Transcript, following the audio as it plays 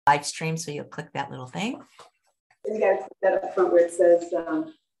live stream, so you'll click that little thing. You got to put that up front where it says,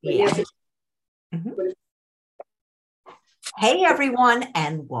 yeah. Hey everyone,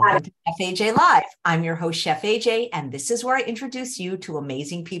 and welcome to Chef AJ Live. I'm your host, Chef AJ, and this is where I introduce you to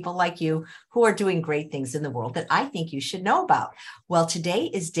amazing people like you who are doing great things in the world that I think you should know about. Well,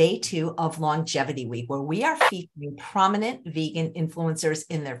 today is day 2 of Longevity Week, where we are featuring prominent vegan influencers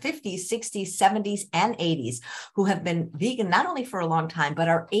in their 50s, 60s, 70s, and 80s who have been vegan not only for a long time, but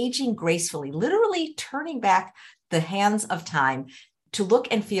are aging gracefully, literally turning back the hands of time to look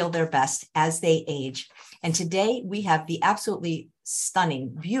and feel their best as they age. And today we have the absolutely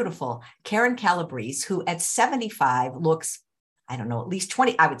stunning, beautiful Karyn Calabrese, who at 75 looks, I don't know, at least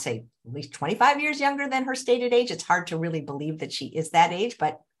 20, I would say at least 25 years younger than her stated age. It's hard to really believe that she is that age,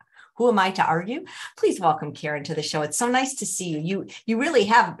 but who am I to argue? Please welcome Karyn to the show. It's so nice to see you. You really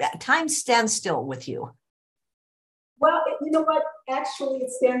have, time stands still with you. Well, you know what? Actually,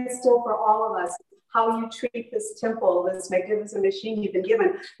 it stands still for all of us. How you treat this temple, this magnificent machine you've been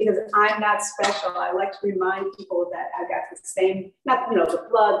given, because I'm not special. I like to remind people that I got the same, not, the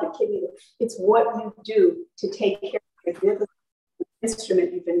blood, the kidney, it's what you do to take care of the magnificent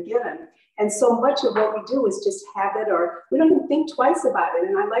instrument you've been given. And so much of what we do is just habit, or we don't even think twice about it.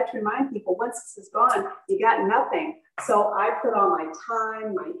 And I like to remind people, once this is gone, you got nothing. So I put all my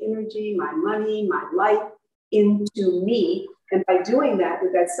time, my energy, my money, my life into me. And by doing that,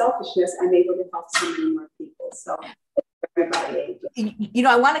 with that selfishness, I'm able to help so many more people. So everybody.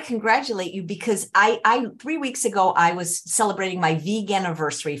 I want to congratulate you because I 3 weeks ago, I was celebrating my vegan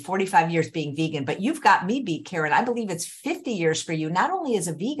anniversary, 45 years being vegan, but you've got me beat, Karyn. I believe it's 50 years for you, not only as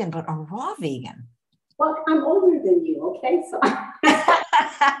a vegan, but a raw vegan. Well, I'm older than you, okay? So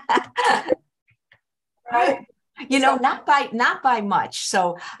right? Not by much.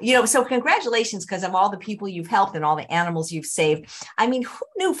 So, so congratulations, because of all the people you've helped and all the animals you've saved. I mean, who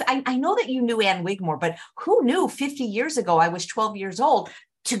knew? I know that you knew Ann Wigmore, but who knew 50 years ago, I was 12 years old,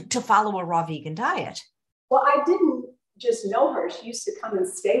 to follow a raw vegan diet? Well, I didn't just know her. She used to come and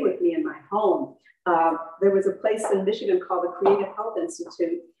stay with me in my home. There was a place in Michigan called the Creative Health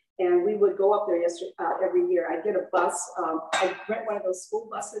Institute. And we would go up there every year. I'd get a bus. I'd rent one of those school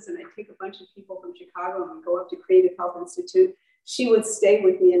buses, and I'd take a bunch of people from Chicago, and we'd go up to Creative Health Institute. She would stay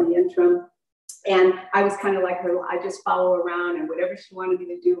with me in the interim. And I was kind of like her. I just follow around, and whatever she wanted me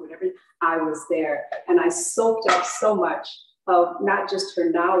to do, I was there. And I soaked up so much of not just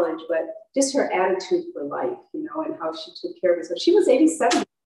her knowledge, but just her attitude for life, and how she took care of herself. She was 87,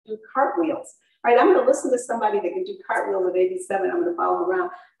 do cartwheels. All right, I'm going to listen to somebody that can do cartwheels at 87. I'm going to follow them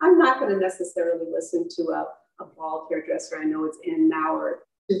around. I'm not going to necessarily listen to a bald hairdresser I know it's in now, or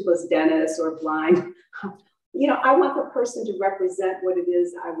toothless dentist, or blind. I want the person to represent what it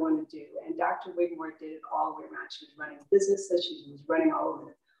is I want to do. And Dr. Wigmore did it all the way around. She was running businesses. She was running all over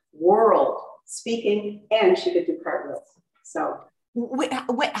the world, speaking, and she could do cartwheels. So.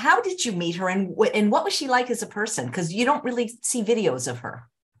 How did you meet her, and what was she like as a person? Because you don't really see videos of her.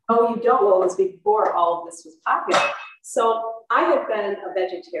 Oh, you don't? Well, it was before all of this was popular. So I had been a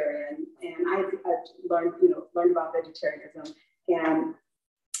vegetarian, and I learned about vegetarianism, and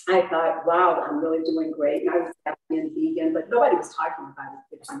I thought, wow, I'm really doing great. And I was dabbling in vegan, but nobody was talking about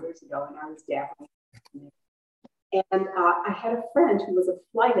it 50 years ago, and I was dabbling. And I had a friend who was a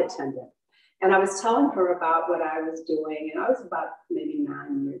flight attendant, and I was telling her about what I was doing, and I was about maybe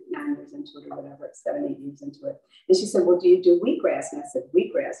 9 years into it, or whatever, 7, 8 years into it. And she said, well, do you do wheatgrass? And I said,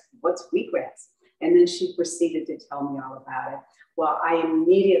 wheatgrass? What's wheatgrass? And then she proceeded to tell me all about it. Well, I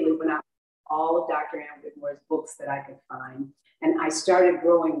immediately went out all of Dr. Ann Wigmore's books that I could find. And I started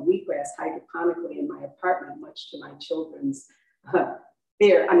growing wheatgrass hydroponically in my apartment, much to my children's anger.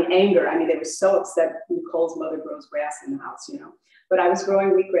 They were so upset. Nicole's mother grows grass in the house, But I was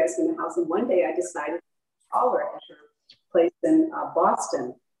growing wheatgrass in the house. And one day I decided to call her at her place in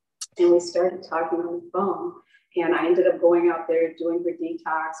Boston. And we started talking on the phone. And I ended up going out there, doing her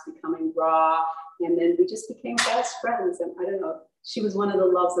detox, becoming raw. And then we just became best friends. And I don't know, she was one of the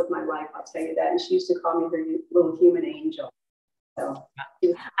loves of my life, I'll tell you that. And she used to call me her little human angel. So,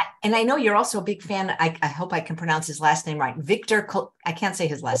 and I know you're also a big fan. I hope I can pronounce his last name right. Victor, I can't say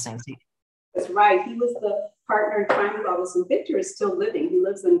his last name. That's right. He was the partner in crime with all this. And Victor is still living. He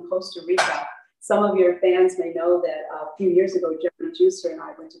lives in Costa Rica. Some of your fans may know that a few years ago, Jerry Juicer and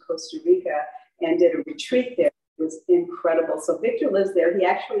I went to Costa Rica and did a retreat there. It was incredible. So Victor lives there. He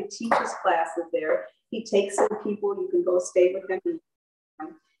actually teaches classes there. He takes in people. You can go stay with him.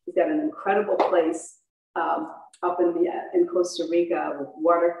 He's got an incredible place up in Costa Rica with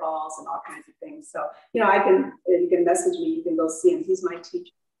waterfalls and all kinds of things. So, you can message me. You can go see him. He's my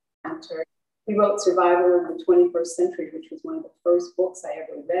teacher, mentor. He wrote Survival in the 21st Century, which was one of the first books I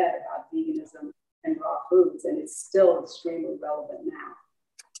ever read about veganism and raw foods, and it's still extremely relevant now.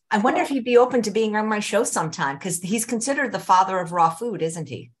 I wonder if he'd be open to being on my show sometime, because he's considered the father of raw food, isn't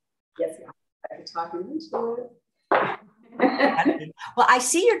he? Yes, I could talk him into it. Well, I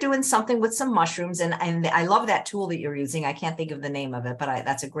see you're doing something with some mushrooms, and I love that tool that you're using. I can't think of the name of it, but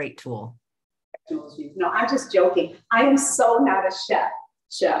that's a great tool. No, I'm just joking. I am so not a chef.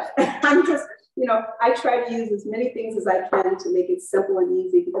 I'm just, I try to use as many things as I can to make it simple and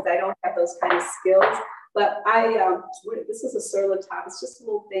easy, because I don't have those kind of skills. But this is a sur-la-table. It's just a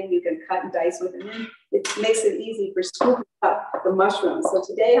little thing you can cut and dice with, and then it makes it easy for scooping up the mushrooms. So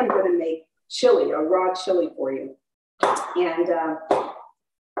today I'm going to make chili, or raw chili for you. And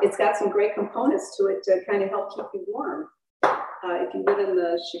it's got some great components to it to kind of help keep you warm. If you live in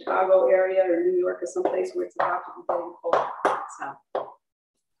the Chicago area or New York or someplace where it's about to be getting cold. So.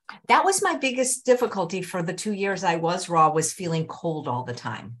 That was my biggest difficulty for the 2 years I was raw, was feeling cold all the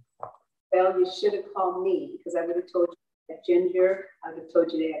time. Well, you should have called me, because I would have told you to add ginger. I would have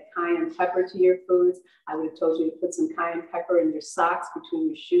told you to add cayenne pepper to your foods. I would have told you to put some cayenne pepper in your socks, between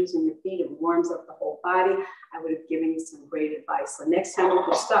your shoes and your feet. It warms up the whole body. I would have given you some great advice. So next time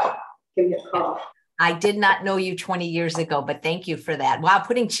you're stuck, give me a call. I did not know you 20 years ago, but thank you for that. Wow,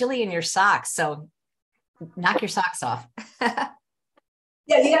 putting chili in your socks. So knock your socks off.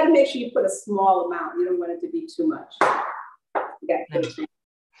 Yeah, you got to make sure you put a small amount. You don't want it to be too much.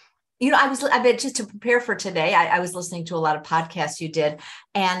 I bet just to prepare for today, I was listening to a lot of podcasts you did,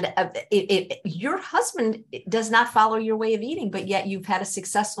 and your husband does not follow your way of eating, but yet you've had a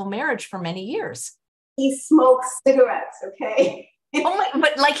successful marriage for many years. He smokes cigarettes, okay? Oh my,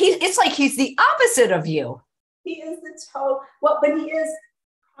 but it's like he's the opposite of you. He is the total, but he is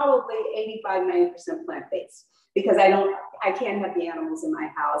probably 85-90% plant-based, because I can't have the animals in my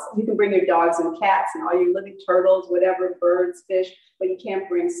house. You can bring your dogs and cats and all your living turtles, whatever, birds, fish, but you can't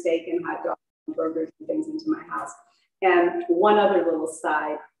bring steak and hot dogs and burgers and things into my house. And one other little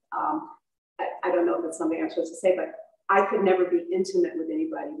side, I don't know if it's something I'm supposed to say, but I could never be intimate with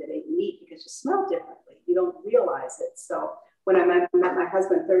anybody that ate meat, because you smell differently. You don't realize it. So when I met my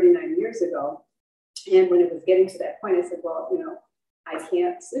husband 39 years ago, and when it was getting to that point, I said, well, I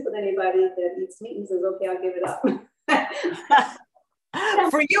can't sleep with anybody that eats meat. And he says, okay, I'll give it up.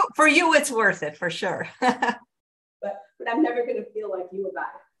 For you, it's worth it, for sure. but I'm never going to feel like you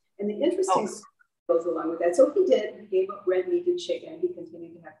about it. And the interesting story goes along with that. So he did. He gave up red meat and chicken. He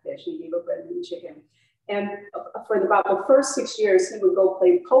continued to have fish. He gave up red meat and chicken. And for about the first 6 years, he would go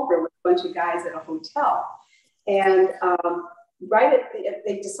play poker with a bunch of guys at a hotel. And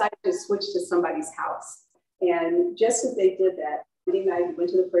they decided to switch to somebody's house. And just as they did that, one night he went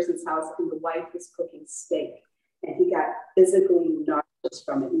to the person's house, and the wife was cooking steak. And he got physically nauseous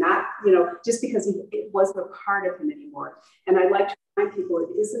from it. Not, just because it wasn't a part of him anymore. And I like to remind people,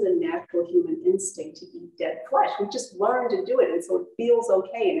 it isn't a natural human instinct to eat dead flesh. We just learned to do it. And so it feels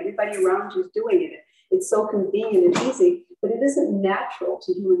okay. And everybody around you is doing it. It's so convenient and easy, but it isn't natural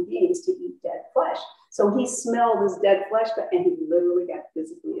to human beings to eat dead flesh. So he smelled this dead flesh, and he literally got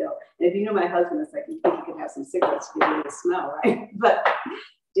physically ill. And if you know my husband, it's like, you think you could have some cigarettes to get rid of the smell, right? But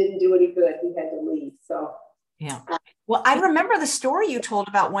didn't do any good. He had to leave. So yeah. Well, I remember the story you told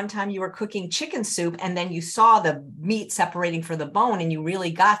about one time you were cooking chicken soup, and then you saw the meat separating from the bone, and you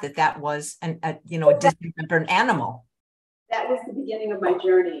really got that was a different animal. That was the beginning of my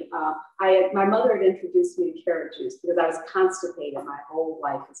journey. My mother had introduced me to carrot juice, because I was constipated my whole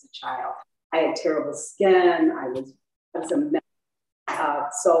life as a child. I had terrible skin. I was a mess.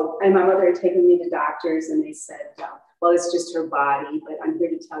 And my mother had taken me to doctors, and they said, well, it's just her body, but I'm here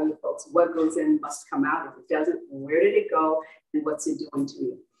to tell you folks, what goes in must come out. If it doesn't, where did it go, and what's it doing to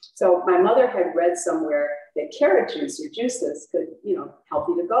you? So my mother had read somewhere that carrot juice or juices could, help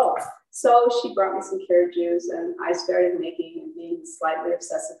you to go. So she brought me some carrot juice, and I started making, and being a slightly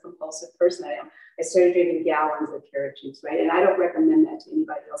obsessive compulsive person I am, I started drinking gallons of carrot juice, right? And I don't recommend that to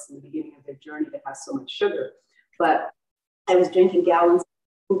anybody else in the beginning of their journey that has so much sugar. But I was drinking gallons,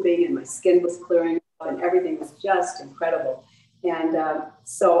 pooping, and my skin was clearing up, and everything was just incredible. And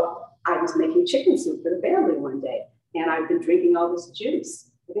so I was making chicken soup for the family one day, and I've been drinking all this juice.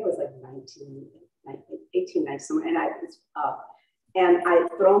 I think it was like 1890 somewhere, and I'd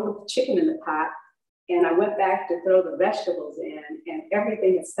thrown the chicken in the pot, and I went back to throw the vegetables in, and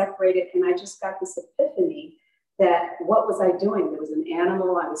everything had separated, and I just got this epiphany that what was I doing? There was an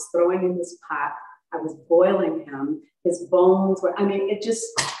animal I was throwing in this pot. I was boiling him. His bones were, and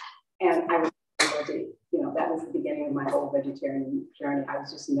I was ready. That was the beginning of my whole vegetarian journey. I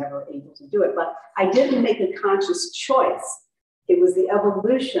was just never able to do it, but I didn't make a conscious choice. it was the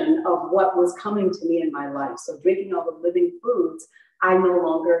evolution of what was coming to me in my life. So drinking all the living foods, I no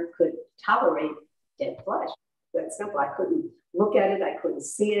longer could tolerate dead flesh. That's simple. I couldn't look at it. I couldn't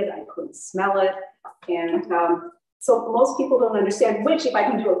see it. I couldn't smell it. And so most people don't understand, which, if I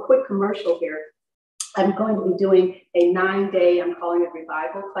can do a quick commercial here, I'm going to be doing a 9-day, I'm calling it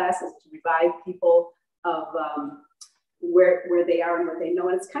revival classes, to revive people of where they are and what they know.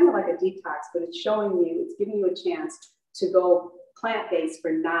 And it's kind of like a detox, but it's showing you, it's giving you a chance to go plant-based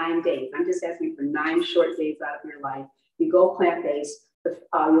for 9 days. I'm just asking for 9 short days out of your life. You go plant-based.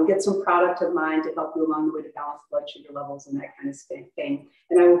 You'll get some product of mine to help you along the way to balance blood sugar levels and that kind of thing.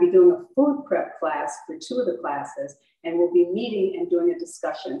 And I will be doing a food prep class for 2 of the classes, and we'll be meeting and doing a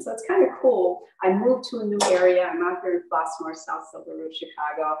discussion. So it's kind of cool. I moved to a new area. I'm out here in Flossmoor, south suburb of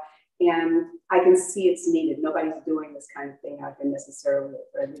Chicago, and I can see it's needed. Nobody's doing this kind of thing out here necessarily,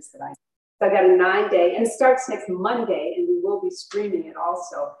 or at least that I know. So I got a 9-day, and it starts next Monday, and we will be streaming it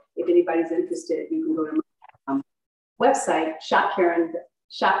also. If anybody's interested, you can go to my website,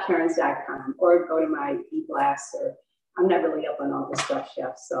 shopkarens.com, or go to my e-blast, or I'm not really up on all this stuff,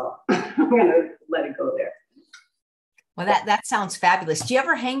 Chef, so I'm gonna let it go there. Well, that sounds fabulous. Do you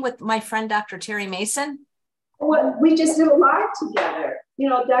ever hang with my friend, Dr. Terry Mason? Well, we just did a live together. You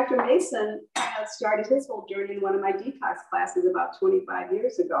know, Dr. Mason started his whole journey in one of my detox classes about 25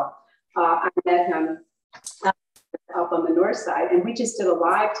 years ago. I met him up on the north side, and we just did a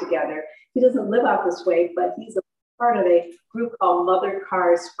live together. He doesn't live out this way, but he's a part of a group called Mother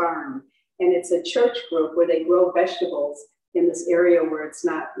Carr's Farm. And it's a church group where they grow vegetables in this area where it's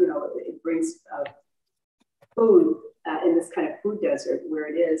not, you know, it brings food in this kind of food desert where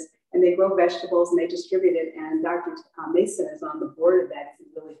it is. And they grow vegetables and they distribute it. And Dr. Mason is on the board of that. It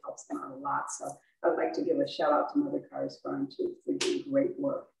really helps them out a lot. So I'd like to give a shout out to Mother Carr's Farm too for doing great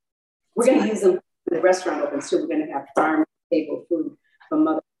work. We're going to use them when the restaurant opens too. We're going to have farm table food from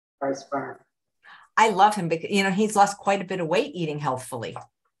Mother Carr's Farm. I love him because, you know, he's lost quite a bit of weight eating healthfully.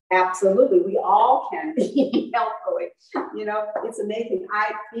 Absolutely. We all can be eating healthfully. You know, it's amazing.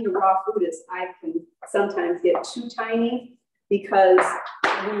 Being a raw foodist, I can sometimes get too tiny because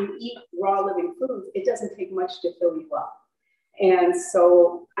when you eat raw living foods, it doesn't take much to fill you up. And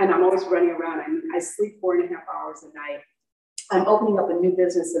so, and I'm always running around. I sleep 4.5 hours a night. I'm opening up a new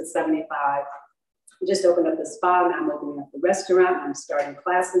business at 75. I just opened up the spa, and I'm opening up the restaurant, and I'm starting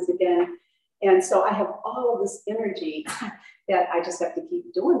classes again. And so I have all of this energy that I just have to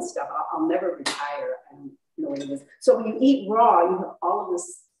keep doing stuff. I'll never retire. I don't know what it is. So when you eat raw, you have all of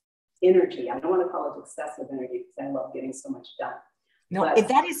this energy. I don't want to call it excessive energy because I love getting so much done. No, but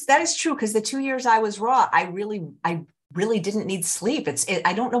that is true, because the 2 years I was raw, I really didn't need sleep.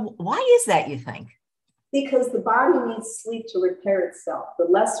 I don't know, why is that, you think? Because the body needs sleep to repair itself. The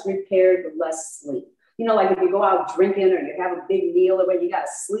less repaired, the less sleep. You know, like if you go out drinking or you have a big meal or whatever, you got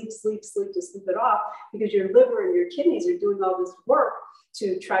to sleep to sleep it off, because your liver and your kidneys are doing all this work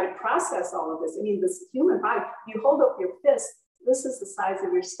to try to process all of this. I mean, this human body, you hold up your fist, this is the size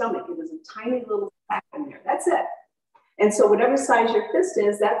of your stomach. It is a tiny little sack in there. That's it. And so whatever size your fist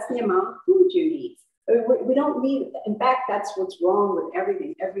is, that's the amount of food you need. We don't need, in fact, that's what's wrong with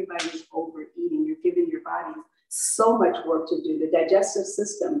everything. Everybody's overeating. You're giving your body so much work to do. The digestive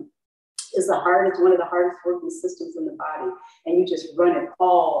system is one of the hardest working systems in the body. And you just run it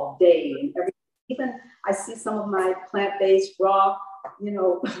all day and everything. Even I see some of my plant-based raw, you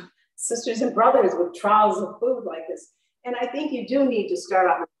know, sisters and brothers with trials of food like this. And I think you do need to start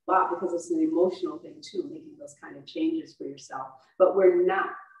out with a lot, because it's an emotional thing too, making those kind of changes for yourself. But we're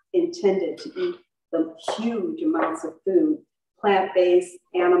not intended to eat the huge amounts of food, plant-based,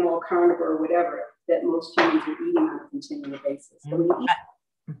 animal, carnivore, whatever, that most humans are eating on a continual basis. So when you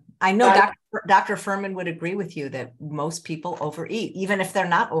eat, I know Dr. Furman would agree with you that most people overeat, even if they're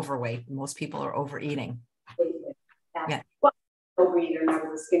not overweight. Most people are overeating. Yeah. Well, overeater, and I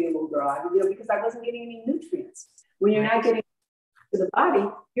was a skinny little girl, you know, because I wasn't getting any nutrients. When you're not getting to the body,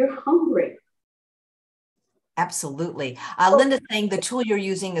 you're hungry. Absolutely. Linda's saying the tool you're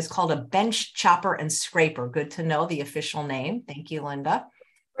using is called a bench chopper and scraper. Good to know the official name. Thank you, Linda.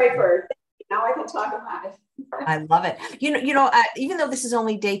 Scraper. Now I can talk about it. I love it. You know, even though this is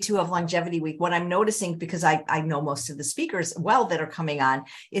only day 2 of Longevity Week, what I'm noticing, because I know most of the speakers well that are coming on,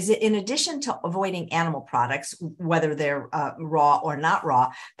 is that in addition to avoiding animal products, whether they're raw or not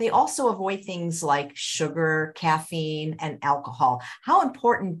raw, they also avoid things like sugar, caffeine, and alcohol. How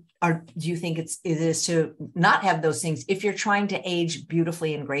important do you think it is to not have those things if you're trying to age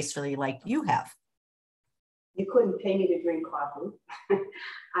beautifully and gracefully like you have? You couldn't pay me to drink coffee.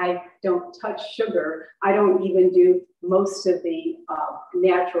 I don't touch sugar. I don't even do most of the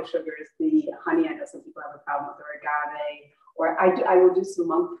natural sugars, the honey. I know some people have a problem with, or agave, or I will do some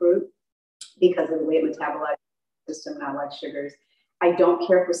monk fruit because of the way it metabolizes the system, and I like sugars. I don't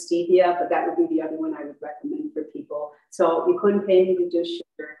care for stevia, but that would be the other one I would recommend for people. So you couldn't pay me to do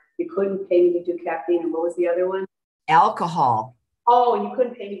sugar. You couldn't pay me to do caffeine. And what was the other one? Alcohol. Oh, and you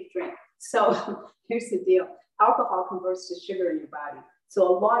couldn't pay me to drink. So here's the deal. Alcohol converts to sugar in your body. So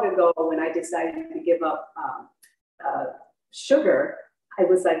a long ago, when I decided to give up sugar, I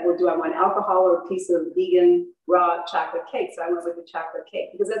was like, well, do I want alcohol or a piece of vegan raw chocolate cake? So I went with the chocolate cake,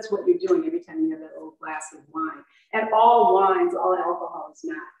 because that's what you're doing every time you have that little glass of wine. And all wines, all alcohol is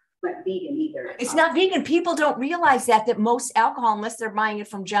not vegan either. It's not vegan. People don't realize that most alcohol, unless they're buying it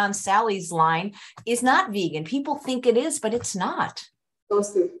from John Sally's line, is not vegan. People think it is, but it's not.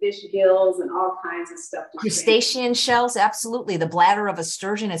 Goes through fish gills and all kinds of stuff. Crustacean shells, absolutely. The bladder of a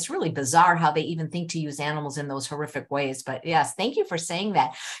sturgeon. It's really bizarre how they even think to use animals in those horrific ways. But yes, thank you for saying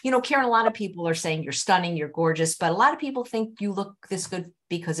that. You know, Karyn, a lot of people are saying you're stunning, you're gorgeous, but a lot of people think you look this good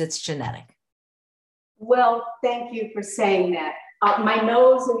because it's genetic. Well, thank you for saying that. My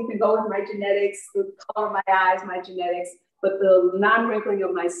nose, and you can go with my genetics, the color of my eyes, my genetics, but the non-wrinkling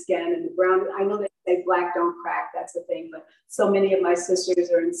of my skin and the brown, I know they say black don't crack, that's the thing, but so many of my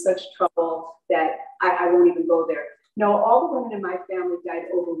sisters are in such trouble that I won't even go there. No, all the women in my family died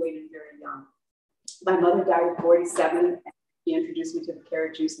overweight and very young. My mother died at 47, and she introduced me to the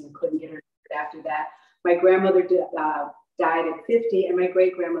carrot juice and couldn't get her after that. My grandmother died at 50, and my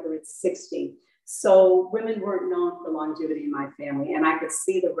great-grandmother at 60. So women weren't known for longevity in my family, and I could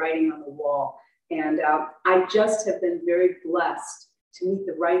see the writing on the wall. And I just have been very blessed to meet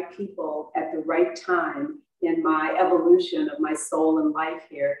the right people at the right time in my evolution of my soul and life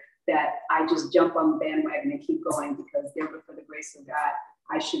here, that I just jump on the bandwagon and keep going, because there, but for the grace of God,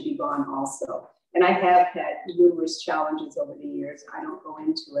 I should be gone also. And I have had numerous challenges over the years. I don't go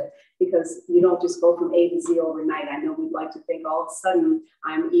into it because you don't just go from A to Z overnight. I know we'd like to think all of a sudden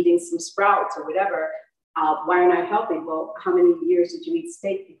I'm eating some sprouts or whatever. Why aren't I healthy? Well, how many years did you eat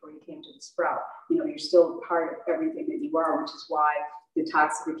steak before you came to the sprout? You know, you're still a part of everything that you are, which is why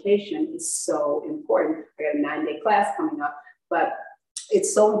detoxification is so important. I got a 9-day class coming up, but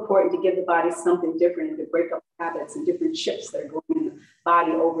it's so important to give the body something different and to break up habits and different chips that are going in the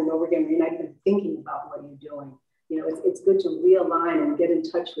body over and over again. You're not even thinking about what you're doing. You know, it's good to realign and get in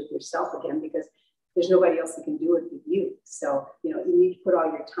touch with yourself again, because there's nobody else that can do it but you. So, you know, you need to put all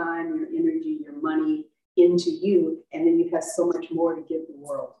your time, your energy, your money into you, and then you have so much more to give the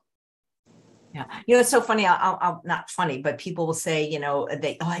world. Yeah. You know, it's so funny. I'll not funny, but people will say, you know,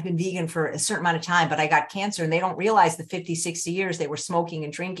 I've been vegan for a certain amount of time, but I got cancer, and they don't realize the 50, 60 years they were smoking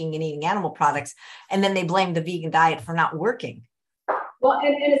and drinking and eating animal products. And then they blame the vegan diet for not working. Well,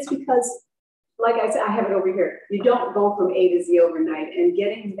 and it's because, like I said, I have it over here. You don't go from A to Z overnight, and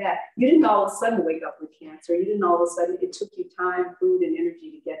getting that, you didn't all of a sudden wake up with cancer. You didn't all of a sudden, it took you time, food, and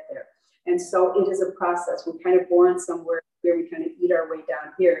energy to get there. And so it is a process. We're kind of born somewhere where we kind of eat our way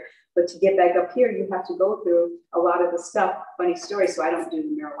down here. But to get back up here, you have to go through a lot of the stuff. Funny story, so I don't do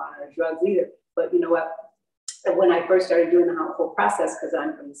marijuana or drugs either. But you know what? When I first started doing the whole process, because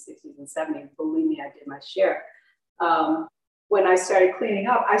I'm from the 60s and 70s, believe me, I did my share. When I started cleaning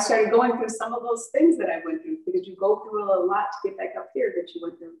up, I started going through some of those things that I went through, because you go through a lot to get back up here that you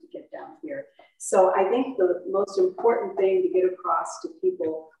went through to get down here. So I think the most important thing to get across to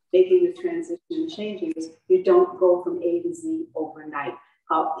people making the transition and changing is you don't go from A to Z overnight.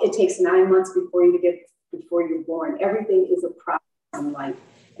 It takes 9 months before you're born. Everything is a process in life,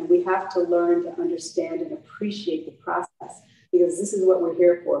 and we have to learn to understand and appreciate the process, because this is what we're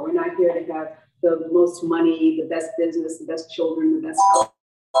here for. We're not here to have the most money, the best business, the best children, the best health.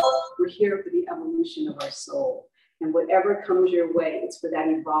 We're here for the evolution of our soul. And whatever comes your way, it's for that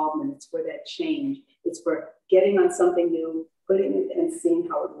involvement, it's for that change, it's for getting on something new, putting it and seeing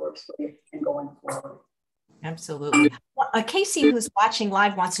how it works for you and going forward. Absolutely. Well, Casey, who's watching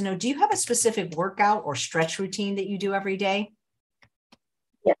live, wants to know, do you have a specific workout or stretch routine that you do every day?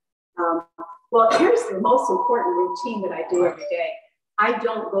 Yeah. Well, here's the most important routine that I do every day. I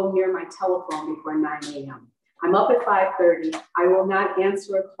don't go near my telephone before 9 a.m. I'm up at 5:30. I will not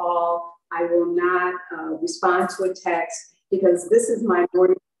answer a call. I will not respond to a text, because this is my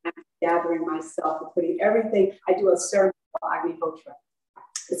morning gathering myself and putting everything. I do a ceremony called Agni Hotra.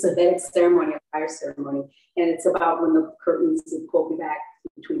 It's a Vedic ceremony, a fire ceremony, and it's about when the curtains pull back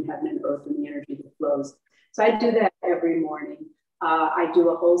between heaven and earth and the energy that flows. So I do that every morning. I do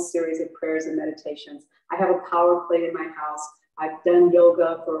a whole series of prayers and meditations. I have a power plate in my house. I've done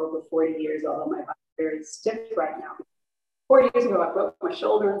yoga for over 40 years, although my body's very stiff right now. 4 years ago, I broke my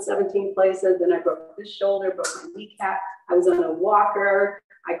shoulder in 17 places. Then I broke this shoulder, broke my kneecap. I was on a walker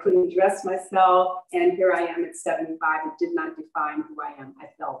I couldn't dress myself. And here I am at 75. It did not define who I am. I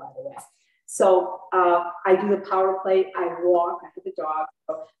fell, by the way. So I do the power plate. I walk. I have the dog.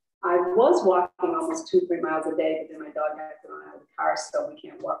 So I was walking almost 2-3 miles a day, but then my dog got thrown out of the car, so we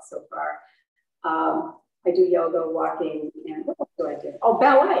can't walk so far. I do yoga, walking, and what else do I do? Oh,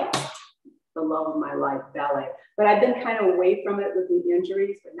 ballet. The love of my life, ballet. But I've been kind of away from it with the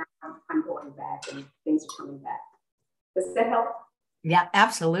injuries, but now I'm going back and things are coming back. Does that help? Yeah,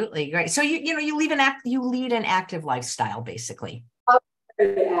 absolutely. Great. So you lead an active lifestyle, basically. A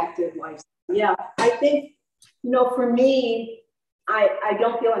very active lifestyle. Yeah, I think, for me, I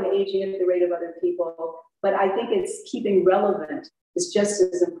don't feel I'm aging at the rate of other people, but I think it's keeping relevant is just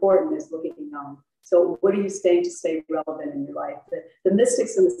as important as looking young. So what are you saying to stay relevant in your life? The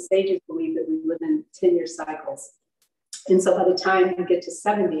mystics and the sages believe that we live in 10-year cycles. And so by the time you get to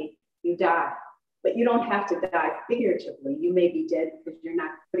 70, you die. But you don't have to die figuratively. You may be dead because you're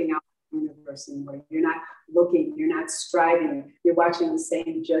not putting out the universe anymore. You're not looking, you're not striving. You're watching the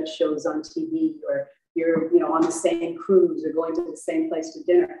same judge shows on TV, or you're on the same cruise or going to the same place to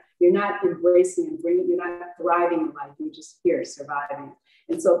dinner. You're not embracing and bringing, you're not thriving in life. You're just here surviving.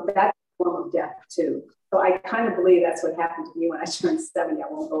 And so that's a form of death too. So I kind of believe that's what happened to me when I turned 70. I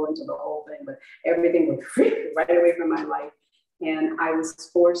won't go into the whole thing, but everything went right away from my life. And I was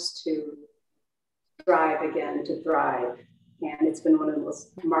forced to strive again to thrive. And it's been one of the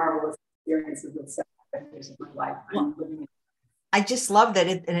most marvelous experiences of 7 years of my life. I'm living. I just love that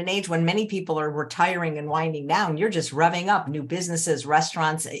in an age when many people are retiring and winding down, you're just revving up new businesses,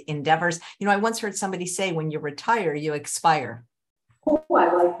 restaurants, endeavors. I once heard somebody say, when you retire, you expire. Oh,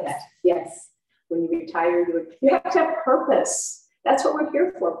 I like that. Yes. When you retire, you have to have purpose. That's what we're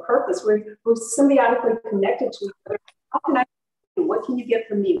here for, purpose. We're symbiotically connected to each other. How can I, what can you get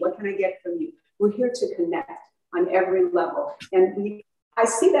from me? What can I get from you? We're here to connect on every level. And I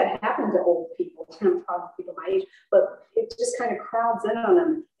see that happen to old people, probably people my age, but it just kind of crowds in on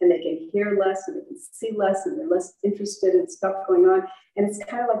them, and they can hear less and they can see less and they're less interested in stuff going on. And it's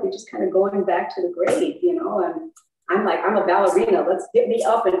kind of like they're just kind of going back to the grave, and I'm like, I'm a ballerina. Let's get me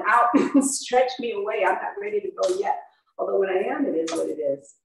up and out and stretch me away. I'm not ready to go yet. Although when I am, it is what it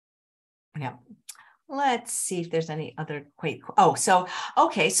is. Yeah. Let's see if there's any other so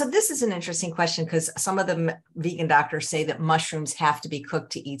this is an interesting question, because some of the vegan doctors say that mushrooms have to be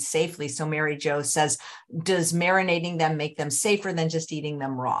cooked to eat safely. So Mary Jo says, does marinating them make them safer than just eating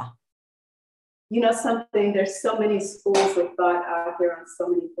them raw? Something, there's so many schools of thought out there on so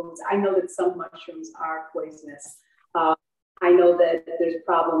many foods. I know that some mushrooms are poisonous. I know that there's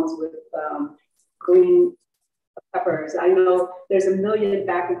problems with green peppers. I know there's a million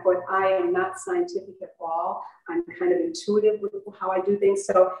back and forth. I am not scientific at all. I'm kind of intuitive with how I do things.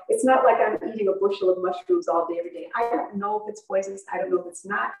 So it's not like I'm eating a bushel of mushrooms all day, every day. I don't know if it's poisonous. I don't know if it's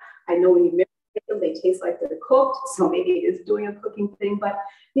not. I know when you marinate them, they taste like they're cooked. So maybe it is doing a cooking thing. But,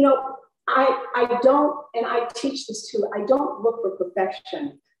 I don't, and I teach this too, I don't look for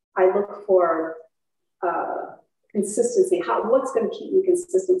perfection. I look for consistency. What's going to keep me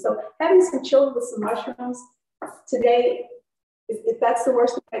consistent? So having some chili with some mushrooms today, if that's the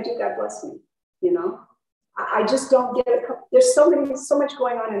worst thing I do, God bless me. I just don't get it. There's so much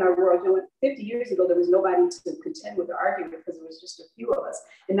going on in our world. 50 years ago, there was nobody to contend with or argue with because it was just a few of us.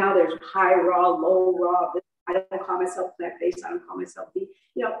 And now there's high raw, low raw. I don't call myself plant-based. I don't call myself vegan.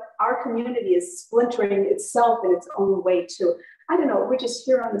 Our community is splintering itself in its own way too. I don't know. We're just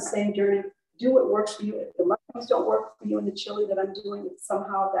here on the same journey. Do what works for you. If the mushrooms don't work for you and the chili that I'm doing, if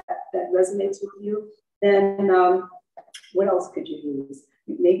somehow that resonates with you, then what else could you use?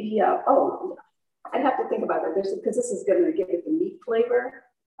 Maybe, I'd have to think about that. Because this is going to give it the meat flavor.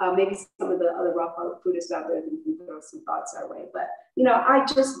 Maybe some of the other raw foodists out there can throw some thoughts our way. But, I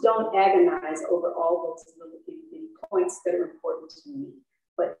just don't agonize over all those little bitty points that are important to me.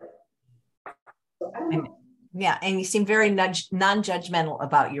 But so I don't know. Yeah, and you seem very non-judgmental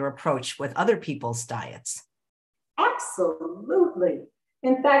about your approach with other people's diets. Absolutely.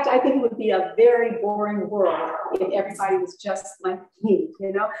 In fact, I think it would be a very boring world if everybody was just like me,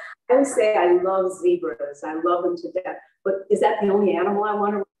 I always say I love zebras. I love them to death. But is that the only animal I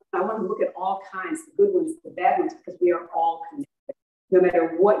want to look at all kinds, the good ones, the bad ones, because we are all connected. No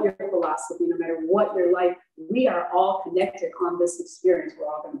matter what your philosophy, no matter what your life, we are all connected on this experience.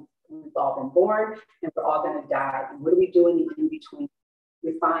 We've all been born and we're all going to die. And what do we do in the in-between?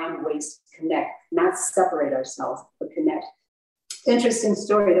 We find ways to connect, not separate ourselves, but connect. Interesting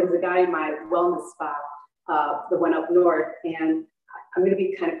story. There was a guy in my wellness spa that went up north, and I'm going to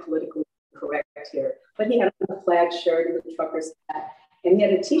be kind of politically correct here, but he had a plaid shirt and a trucker's hat, and he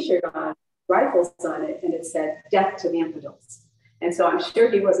had a T-shirt on, rifles on it, and it said "Death to the Infidels." And so I'm sure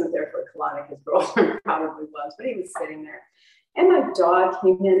he wasn't there for a colonic. His girlfriend probably was, but he was sitting there. And my dog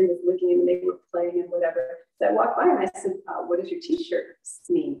came in, was looking, and they were playing and whatever. So I walked by and I said, what does your t-shirt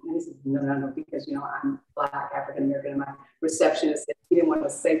mean? And he said, no, because, I'm Black, African-American. And my receptionist said he didn't want to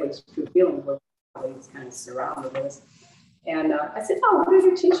say what his true feelings were. He was kind of surrounded with us. And I said, oh, what is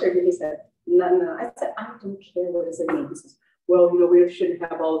your t-shirt? And he said, no. I said, I don't care. What does it mean? He says, well, we shouldn't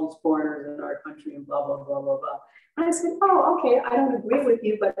have all these foreigners in our country and blah, blah, blah, blah, blah. And I said, oh, okay, I don't agree with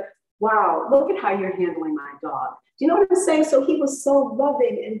you, but wow, look at how you're handling my dog. Do you know what I'm saying? So he was so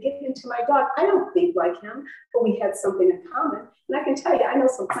loving and giving to my dog. I don't think like him, but we had something in common. And I can tell you, I know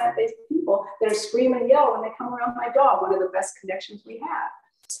some plant-based people that are scream and yell when they come around my dog, one of the best connections we have.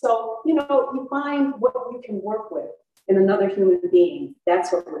 So, you find what you can work with in another human being.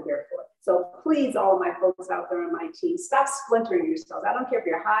 That's what we're here for. So please, all of my folks out there on my team, stop splintering yourselves. I don't care if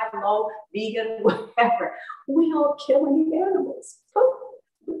you're high, low, vegan, whatever. We all kill and eat animals.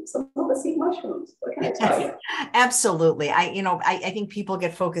 Some of us eat mushrooms. What can I tell you? Absolutely. I think people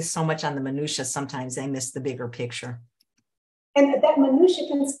get focused so much on the minutia. Sometimes they miss the bigger picture. And that minutia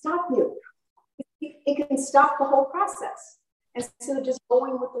can stop you. It can stop the whole process instead of just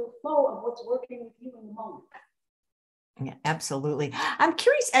going with the flow of what's working with you in the moment. Yeah, absolutely. I'm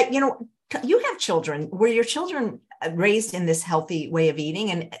curious, you have children. Were your children raised in this healthy way of eating,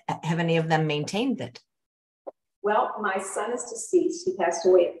 and have any of them maintained it? Well, my son is deceased. He passed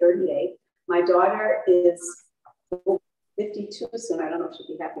away at 38. My daughter is 52 soon. I don't know if she'll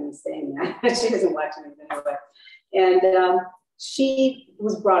be happy me saying that. She doesn't watch anything anyway. And she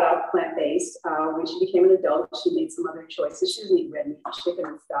was brought up plant-based. When she became an adult, she made some other choices. She doesn't eat red meat, chicken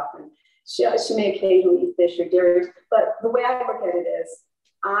and stuff. And she may occasionally eat fish or dairy. But the way I look at it is,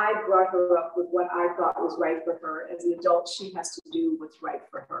 I brought her up with what I thought was right for her. As an adult, she has to do what's right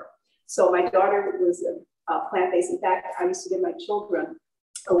for her. So my daughter was plant-based. In fact, I used to give my children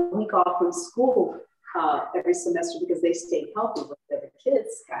a week off from school every semester because they stayed healthy, but the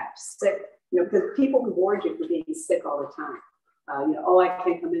kids got sick, because people reward you for being sick all the time. Oh, I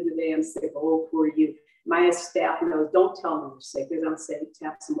can't come in today, I'm sick. Oh, poor you. My staff knows, don't tell me you're sick. They're going to say,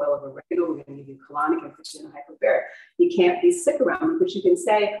 tap some oil of oregano, we're going to give you colonic and put you in a hyperbaric. You can't be sick around me, but you can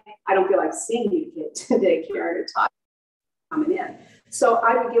say, I don't feel like seeing you today, Karyn, or talking coming in. So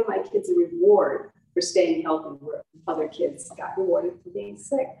I would give my kids a reward for staying healthy, where other kids got rewarded for being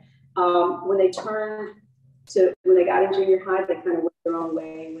sick. When they got in junior high, they kind of went their own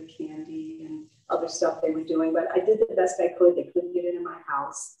way with candy and other stuff they were doing. But I did the best I could. They couldn't get into my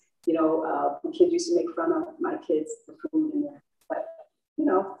house. The kids used to make fun of my kids for food in there. But,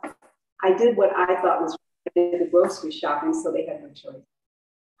 I did what I thought was right. I did the grocery shopping, so they had no choice.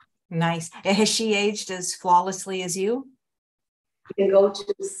 Nice. Has she aged as flawlessly as you? You can go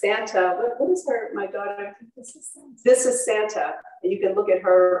to Santa. What is my daughter? This is Santa. And you can look at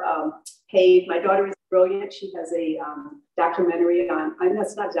her page. My daughter is brilliant. She has a documentary on,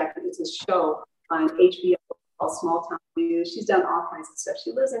 it's not a documentary, it's a show on HBO called Small Town News. She's done all kinds of stuff.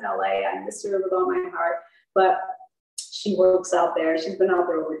 She lives in LA. I miss her with all my heart. But she works out there. She's been out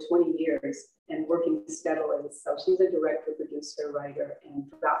there over 20 years and working steadily. So she's a director, producer, writer, and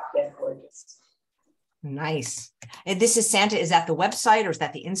drop dead gorgeous. Nice. And this is Santa. Is that the website, or is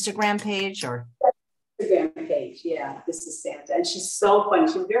that the Instagram page, or? Instagram page. Yeah, this is Santa. And she's so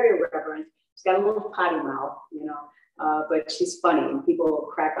funny. She's very irreverent. She's got a little potty mouth, but she's funny and people will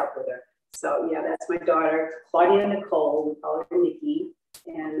crack up with her. So yeah, that's my daughter, Claudia Nicole. We call her Nikki.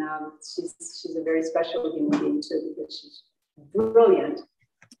 And she's a very special human being too, because she's brilliant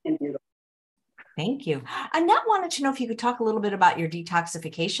and beautiful. Thank you. I now wanted to know if you could talk a little bit about your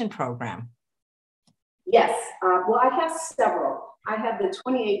detoxification program. Yes. Well, I have several. I have the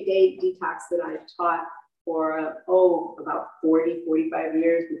 28-day detox that I've taught for, about 40, 45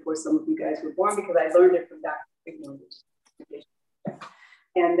 years before some of you guys were born, because I learned it from Dr. Karyn.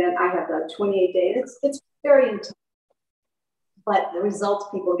 And then I have the 28-day. It's very intense. But the results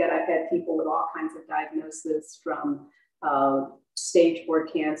people get, I've had people with all kinds of diagnoses, from stage 4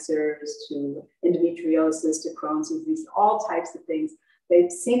 cancers to endometriosis to Crohn's disease, all types of things.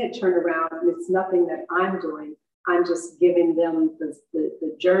 They've seen it turn around, and it's nothing that I'm doing. I'm just giving them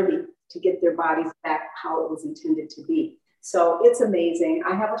the journey to get their bodies back how it was intended to be. So it's amazing.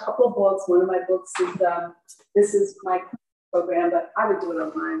 I have a couple of books. One of my books is, this is my program, but I would do it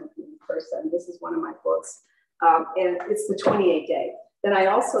online with you in person. This is one of my books. And it's the 28-day. Then I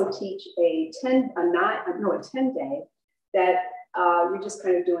also teach a 10-day that you're just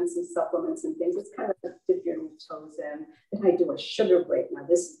kind of doing some supplements and things. It's kind of dip your toes in. And I do a sugar break. Now,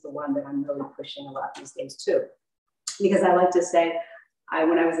 this is the one that I'm really pushing a lot these days too, because I like to say,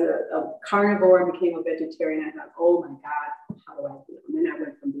 When I was a carnivore and became a vegetarian, I thought, oh my God, how do I feel? And then I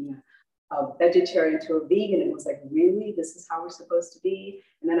went from being a vegetarian to a vegan, and it was like, really, this is how we're supposed to be?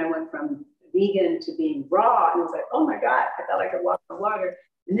 And then I went from vegan to being raw, and it was like, oh my God, I felt like I could walk on water.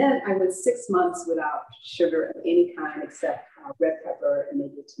 And then I went 6 months without sugar of any kind except red pepper and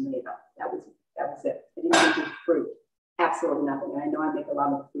maybe a tomato. That was it. I didn't even do fruit. Absolutely nothing. And I know I make a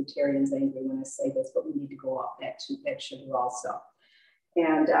lot of fruitarians angry when I say this, but we need to go off that sugar also.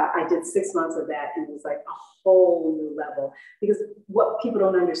 And I did 6 months of that, and it was like a whole new level. Because what people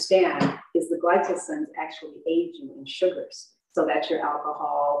don't understand is the glycosins actually age you in sugars. So that's your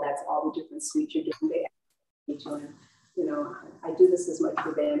alcohol, that's all the different sweets you're doing. They age you in. You know, I do this as much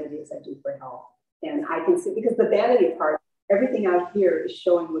for vanity as I do for health. And I can see, because the vanity part, everything out here is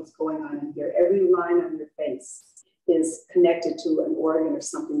showing what's going on in here. Every line on your face is connected to an organ or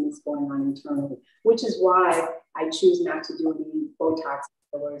something that's going on internally, which is why I choose not to do any Botox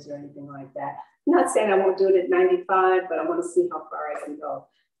fillers or anything like that. I'm not saying I won't do it at 95, but I want to see how far I can go.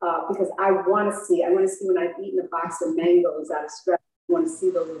 Because I want to see when I've eaten a box of mangoes out of stress, I want to see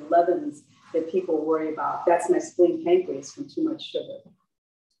those leavens that people worry about. That's my spleen pancreas from too much sugar.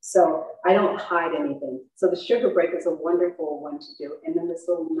 So I don't hide anything. So the sugar break is a wonderful one to do. And then this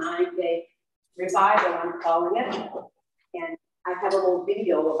little 9-day revival, I'm calling it. And I have a little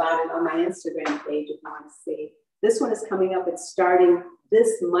video about it on my Instagram page if you want to see. This one is coming up. It's starting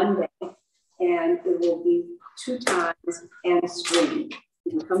this Monday, and it will be 2 times and streamed.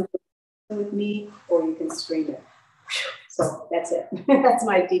 You can come with me, or you can stream it. So that's it. That's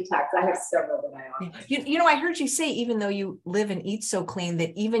my detox. I have several that I offer. You know, I heard you say, even though you live and eat so clean,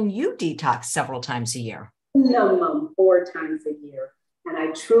 that even you detox several times a year. Minimum 4 times a year. And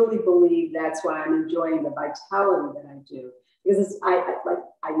I truly believe that's why I'm enjoying the vitality that I do. Because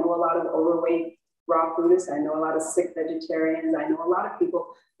I know a lot of overweight raw foodists. I know a lot of sick vegetarians. I know a lot of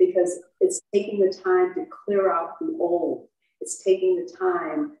people, because it's taking the time to clear out the old. It's taking the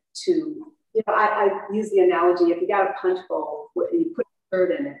time to, you know, I use the analogy, if you got a punch bowl and you put a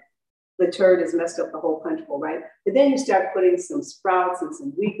turd in it, the turd has messed up the whole punch bowl, right? But then you start putting some sprouts and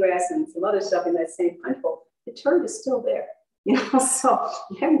some wheatgrass and some other stuff in that same punch bowl, the turd is still there. You know, so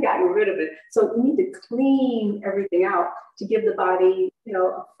you haven't gotten rid of it. So you need to clean everything out to give the body, you know,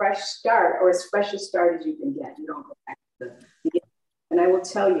 a fresh start, or as fresh a start as you can get. You don't go back to the beginning. And I will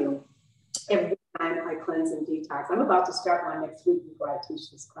tell you, every time I cleanse and detox, I'm about to start one next week before I teach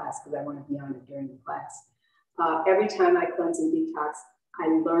this class, because I want to be on it during the class. Every time I cleanse and detox, I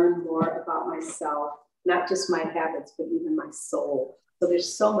learn more about myself, not just my habits, but even my soul. So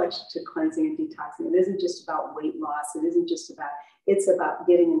there's so much to cleansing and detoxing. It isn't just about weight loss. It isn't just about, it's about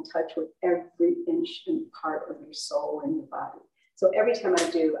getting in touch with every inch and part of your soul and your body. So every time I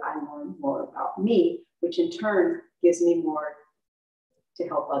do, I learn more about me, which in turn gives me more to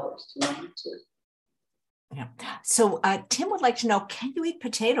help others to learn too. Yeah. So Tim would like to know, can you eat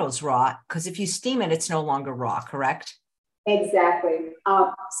potatoes raw? Because if you steam it, it's no longer raw, correct? Exactly.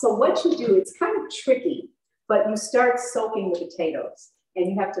 So what you do, it's kind of tricky, but you start soaking the potatoes, and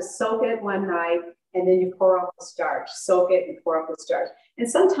you have to soak it one night, and then you pour off the starch, soak it and pour off the starch. And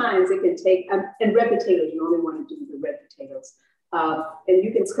sometimes it can take, and red potatoes, you only want to do the red potatoes. And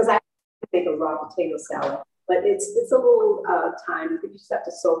you can, because I make a raw potato salad, but it's a little time. You just have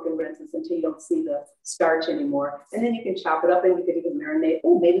to soak and rinse it until you don't see the starch anymore. And then you can chop it up, and you could even marinate.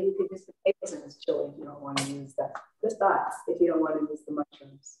 Oh, maybe we could use potatoes in this chili if you don't want to use that. Just thoughts if you don't want to use the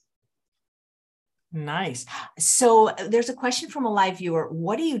mushrooms. Nice. So there's a question from a live viewer.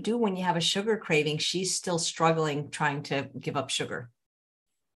 What do you do when you have a sugar craving? She's still struggling trying to give up sugar.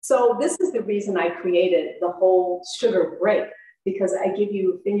 So this is the reason I created the whole sugar break, because I give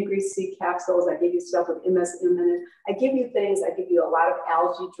you fenugreek seed capsules. I give you stuff with MSM in it. I give you things. I give you a lot of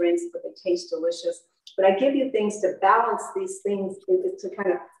algae drinks, but they taste delicious. But I give you things to balance these things, to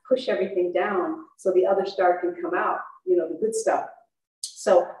kind of push everything down so the other stuff can come out, you know, the good stuff.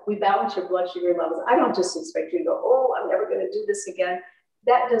 So we balance your blood sugar levels. I don't just expect you to go, oh, I'm never going to do this again.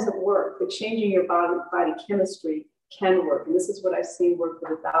 That doesn't work. But changing your body chemistry can work. And this is what I've seen work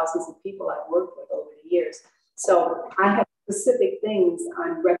for the thousands of people I've worked with over the years. So I have specific things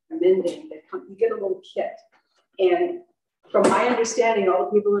I'm recommending that you get a little kit. And from my understanding, all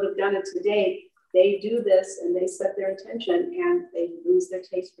the people that have done it to date, they do this and they set their intention and they lose their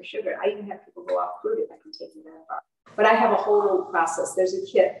taste for sugar. I even have people go off fruit if I can take you that far. But I have a whole little process. There's a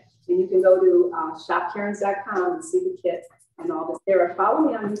kit, and you can go to shopkaryns.com and see the kit and all this there. Follow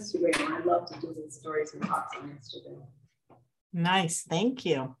me on Instagram. I love to do these stories and talks on Instagram. Nice. Thank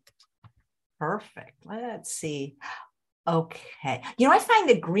you. Perfect. Let's see. Okay. You know, I find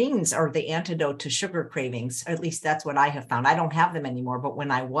that greens are the antidote to sugar cravings. Or at least that's what I have found. I don't have them anymore, but when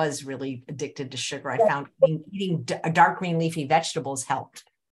I was really addicted to sugar, I found eating dark green leafy vegetables helped.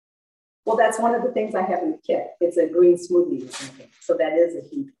 Well, that's one of the things I have in the kit. It's a green smoothie. So that is a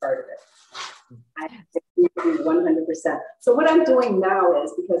huge part of it. I agree 100%. So what I'm doing now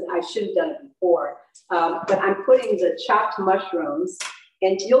is, because I should have done it before, but I'm putting the chopped mushrooms,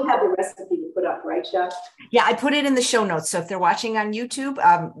 and you'll have the recipe to put up, right, Chef? Yeah, I put it in the show notes. So if they're watching on YouTube,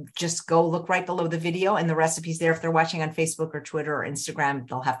 just go look right below the video and the recipe's there. If they're watching on Facebook or Twitter or Instagram,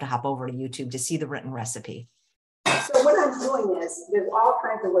 they'll have to hop over to YouTube to see the written recipe. So what I'm doing is, there's all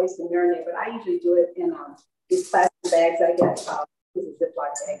kinds of ways to marinate, but I usually do it in these plastic bags. I get this is a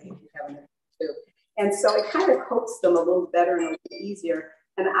Ziploc bag if you have it too. And so it kind of coats them a little better and a little easier.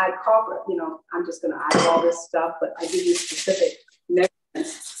 And I call for, you know, I'm just going to eyeball this stuff, but I give you specific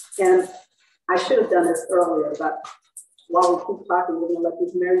measurements. And I should have done this earlier, but while we keep talking, we're going to let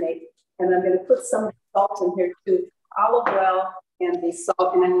these marinate. And I'm going to put some salt in here too, olive oil and the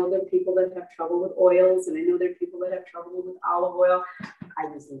salt. And I know there are people that have trouble with oils, and I know there are people that have trouble with olive oil.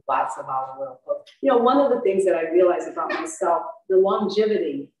 I use lots of olive oil. But, you know, one of the things that I realize about myself, the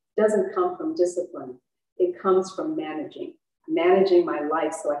longevity doesn't come from discipline. It comes from managing my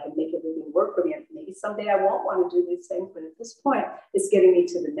life so I can make everything work for me. And maybe someday I won't want to do these things, but at this point, it's getting me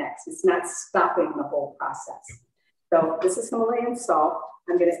to the next. It's not stopping the whole process. So this is Himalayan salt.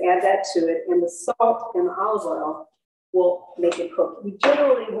 I'm going to add that to it. And the salt and the olive oil will make it cook. You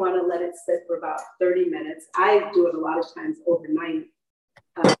generally want to let it sit for about 30 minutes. I do it a lot of times overnight.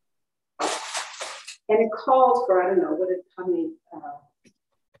 And it calls for, I don't know, how many,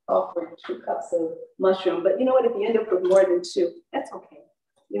 for 2 cups of mushroom. But you know what, if you end up with more than 2, that's okay.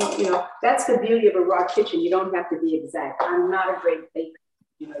 You know, that's the beauty of a raw kitchen. You don't have to be exact. I'm not a great baker,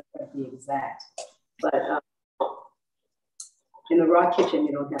 you know, you have to be exact. But in the raw kitchen,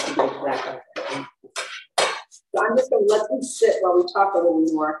 you don't have to be exact. So I'm just going to let them sit while we talk a little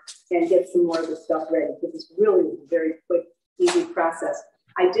more and get some more of the stuff ready, because it's really a very quick, easy process.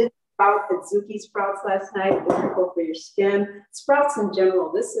 I did Zuki sprouts last night. They're wonderful for your skin. Sprouts in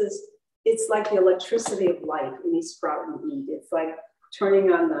general, it's like the electricity of life in each sprout you eat. It's like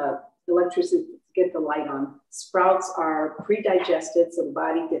turning on the electricity to get the light on. Sprouts are pre-digested, so the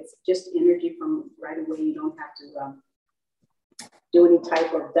body gets just energy from right away. You don't have to do any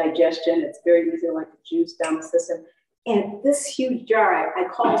type of digestion. It's very easy, like a juice down the system. And this huge jar, I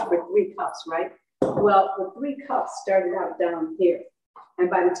called for 3 cups, right? Well, the 3 cups started out down here. And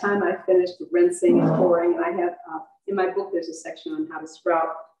by the time I finished rinsing and pouring, and I have, in my book, there's a section on how to sprout.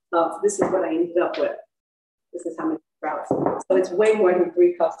 This is what I ended up with. This is how many sprouts. So it's way more than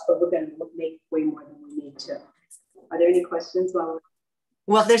 3 cups, but we're going to make way more than we need to. Are there any questions?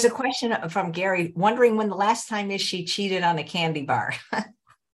 Well, there's a question from Gary, wondering when the last time is she cheated on a candy bar.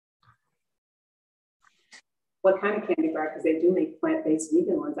 What kind of candy bar? Because they do make plant-based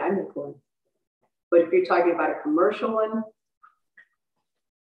vegan ones. I make one. But if you're talking about a commercial one,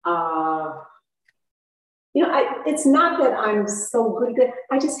 you know, it's not that I'm so good at it.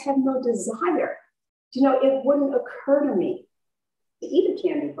 I just have no desire. You know, it wouldn't occur to me to eat a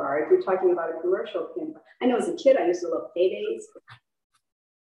candy bar if you're talking about a commercial candy bar. I know as a kid, I used to love paydays,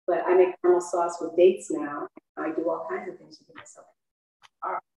 but I make caramel sauce with dates now. I do all kinds of things to myself.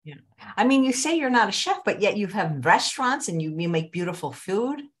 Yeah. I mean, you say you're not a chef, but yet you have restaurants and you make beautiful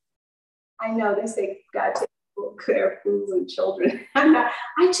food. I know, they say God takes care of foods and children. I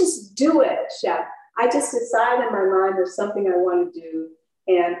just do it, Chef. I just decide in my mind there's something I want to do,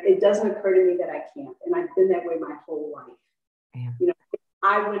 and it doesn't occur to me that I can't. And I've been that way my whole life. Yeah. You know,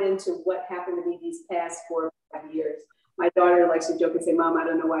 I went into what happened to me these past 4 or 5 years. My daughter likes to joke and say, Mom, I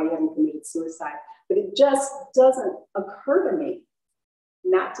don't know why you haven't committed suicide. But it just doesn't occur to me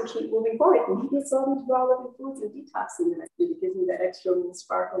not to keep moving forward. And maybe it's all these raw living foods and detoxing that I do that gives me that extra little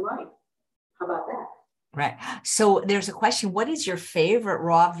spark of life. How about that? Right. So there's a question. What is your favorite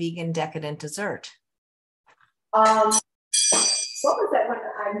raw vegan decadent dessert? What was that one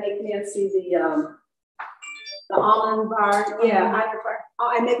I make Nancy, the almond bar? Yeah,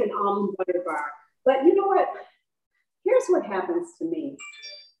 I make an almond butter bar. But you know what? Here's what happens to me.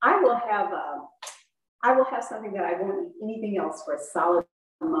 I will have something that I won't eat anything else for a solid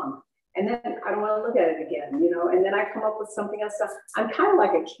month. And then I don't want to look at it again, you know, and then I come up with something else. I'm kind of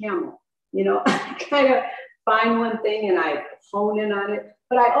like a camel, you know, I kind of find one thing and I hone in on it.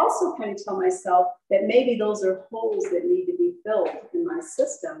 But I also kind of tell myself that maybe those are holes that need to be filled in my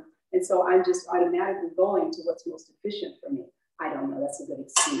system. And so I'm just automatically going to what's most efficient for me. I don't know, that's a good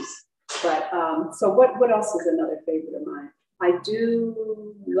excuse. But so what else is another favorite of mine? I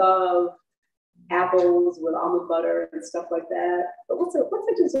do love apples with almond butter and stuff like that. But what's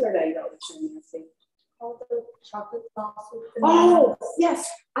a dessert I eat all the time, Nancy? All the chocolate sauce with Oh, yes.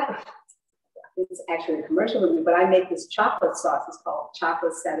 It's actually a commercial movie, but I make this chocolate sauce. It's called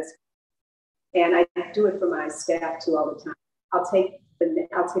Chocolate Satisfaction. And I do it for my staff too all the time. I'll take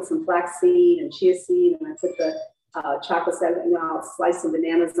some flaxseed and chia seed, and I put the chocolate satisfaction, and I'll slice some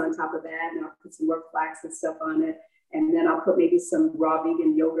bananas on top of that, and I'll put some more flax and stuff on it. And then I'll put maybe some raw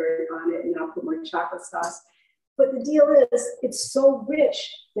vegan yogurt on it, and then I'll put more chocolate sauce. But the deal is, it's so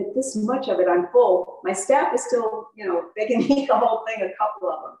rich that this much of it, I'm full. My staff is still, they can eat the whole thing, a couple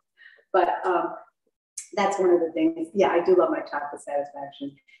of them. But that's one of the things. Yeah, I do love my chocolate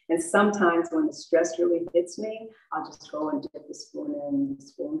satisfaction. And sometimes when the stress really hits me, I'll just go and dip a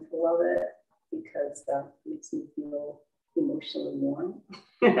spoonful of it, because it makes me feel emotionally warm.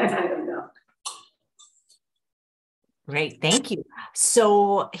 I don't know. Great, thank you.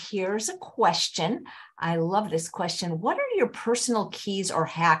 So here's a question. I love this question. What are your personal keys or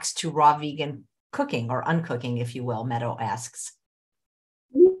hacks to raw vegan cooking, or uncooking, if you will? Meadow asks.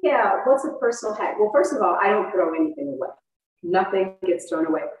 Yeah, what's a personal hack? Well, first of all, I don't throw anything away. Nothing gets thrown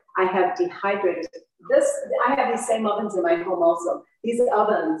away. I have dehydrators. I have these same ovens in my home also. These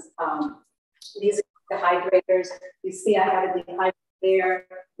ovens, these are dehydrators. You see, I have a dehydrator there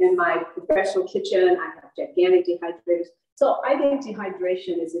in my professional kitchen. I have gigantic dehydrators. So I think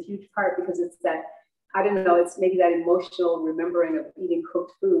dehydration is a huge part, because it's that, I don't know, it's maybe that emotional remembering of eating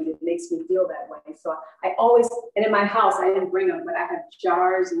cooked food. It makes me feel that way. So I always, and in my house, I didn't bring them, but I have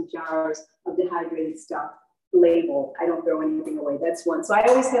jars and jars of dehydrated stuff labeled. I don't throw anything away. That's one. So I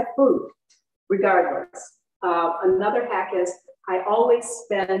always have food, regardless. Another hack is I always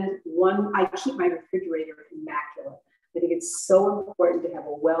I keep my refrigerator immaculate. I think it's so important to have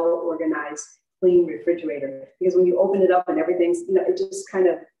a well-organized, clean refrigerator, because when you open it up and everything's, it just kind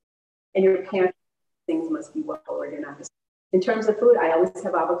of, and your pantry, things must be well organized. In terms of food, I always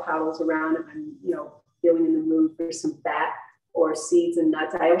have avocados around if I'm, feeling in the mood for some fat or seeds and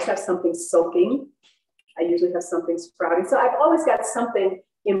nuts. I always have something soaking. I usually have something sprouting. So I've always got something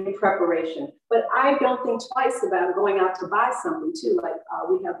in preparation, but I don't think twice about going out to buy something too. Like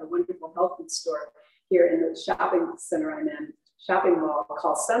we have a wonderful health food store here in the shopping center I'm in, shopping mall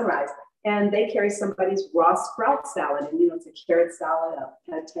called Sunrise. And they carry somebody's raw sprout salad, and it's a carrot salad,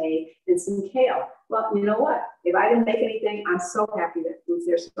 a pate, and some kale. Well, you know what? If I didn't make anything, I'm so happy that food's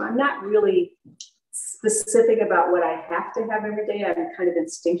there. So I'm not really specific about what I have to have every day. I'm kind of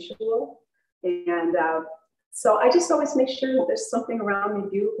instinctual. And so I just always make sure that there's something around me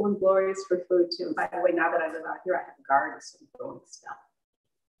beautiful and glorious for food too. And by the way, now that I live out here, I have a garden, so I'm growing stuff.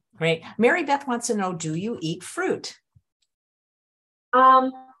 Great. Mary Beth wants to know, do you eat fruit?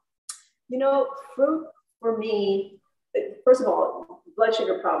 Fruit for me, first of all, blood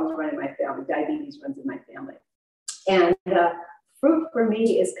sugar problems run in my family, diabetes runs in my family. And fruit for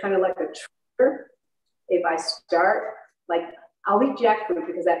me is kind of like a trigger. If I start, like I'll eat jackfruit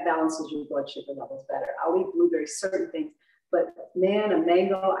because that balances your blood sugar levels better. I'll eat blueberries, certain things, but man, a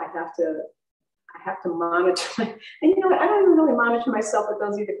mango, I have to monitor. And you know what? I don't even really monitor myself with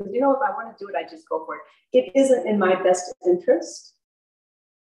those either, because if I want to do it, I just go for it. It isn't in my best interest,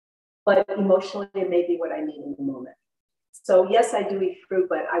 but emotionally, it may be what I need in the moment. So yes, I do eat fruit,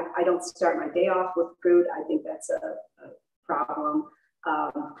 but I don't start my day off with fruit. I think that's a problem.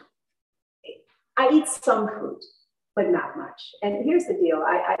 I eat some fruit, but not much. And here's the deal.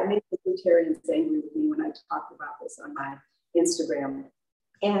 I made the fruitarians angry with me when I talked about this on my Instagram.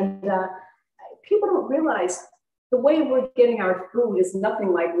 And people don't realize the way we're getting our food is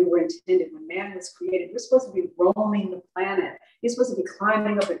nothing like we were intended. When man was created, we're supposed to be roaming the planet. You're supposed to be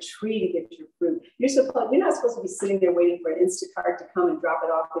climbing up a tree to get your fruit. You're not supposed to be sitting there waiting for an Instacart to come and drop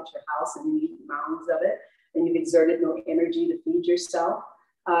it off at your house and you eat mounds of it and you've exerted no energy to feed yourself.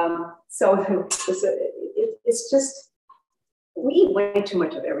 So it's just, we eat way too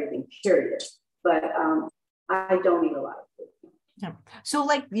much of everything, period. But I don't eat a lot of food. Yeah. So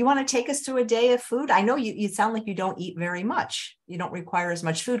you want to take us through a day of food? I know you sound like you don't eat very much. You don't require as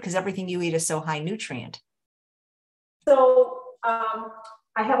much food because everything you eat is so high nutrient. So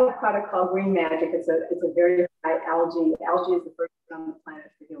I have a product called Green Magic. It's a very high algae. Algae is the first on the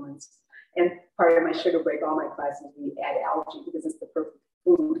planet for humans. And part of my sugar break, all my classes, we add algae because it's the perfect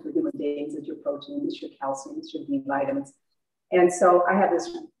food for human beings. It's your protein, it's your calcium, it's your B vitamins. And so I have this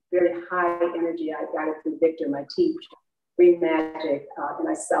very high energy. I got it through Victor, my teacher. Green Magic, and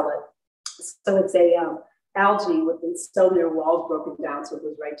I sell it. So it's a algae with the cellular walls broken down, so it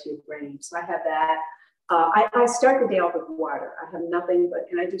goes right to your brain. So I have that. I start the day off with water. I have nothing but,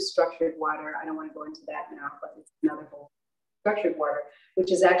 and I do structured water. I don't want to go into that now, but it's another whole. structured water,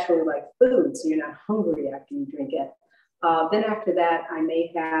 which is actually like food, so you're not hungry after you drink it. Then after that, I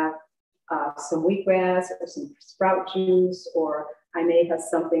may have some wheatgrass or some sprout juice, or I may have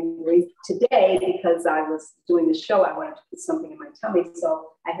something today because I was doing the show. I wanted to put something in my tummy, so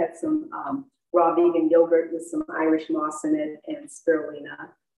I had some raw vegan yogurt with some Irish moss in it and spirulina.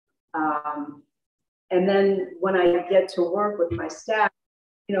 And then when I get to work with my staff,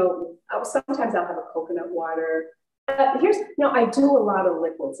 sometimes I'll have a coconut water. I do a lot of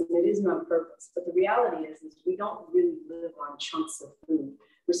liquids, and it isn't on purpose, but the reality is we don't really live on chunks of food.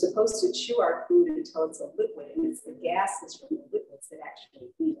 We're supposed to chew our food until it's a liquid, and it's the gases from the liquids that actually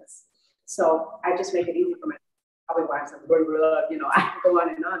feed us. So I just make it easy for myself. Probably why I'm like, I go on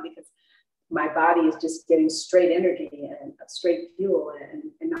and on, because my body is just getting straight energy and straight fuel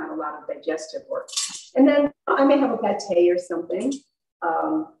and not a lot of digestive work. And then I may have a pate or something.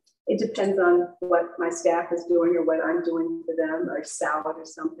 It depends on what my staff is doing or what I'm doing for them, or salad or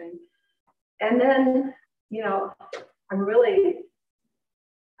something. And then,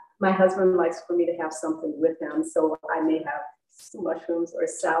 my husband likes for me to have something with him. So I may have some mushrooms or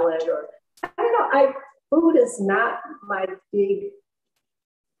salad, or I don't know. Food is not my big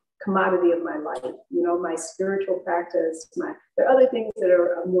commodity of my life. My spiritual practice, there are other things that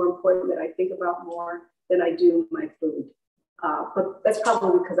are more important that I think about more than I do my food. But that's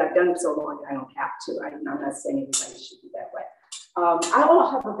probably because I've done it so long that I don't have to. I'm not saying everybody should be that way. I'll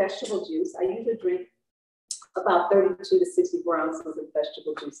have a vegetable juice. I usually drink about 32 to 64 ounces of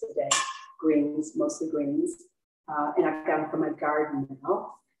vegetable juice a day, greens, mostly greens. And I've got them from my garden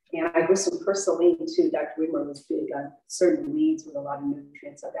now. And I grew some purslane too. Dr. Wigmore was big on certain weeds with a lot of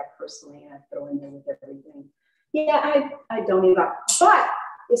nutrients. I've got purslane I throw in there with everything. Yeah, I don't eat that. But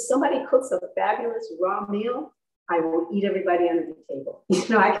if somebody cooks a fabulous raw meal, I will eat everybody under the table.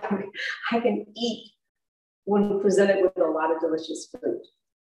 I can eat when presented with a lot of delicious food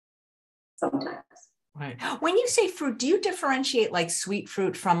sometimes. Right. When you say fruit, do you differentiate like sweet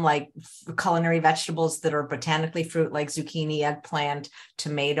fruit from like culinary vegetables that are botanically fruit, like zucchini, eggplant,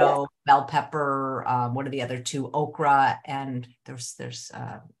 tomato, bell pepper? What are the other two? Okra, and there's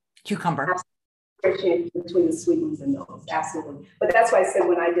cucumber. Differentiate between the sweet ones and those, absolutely. But that's why I said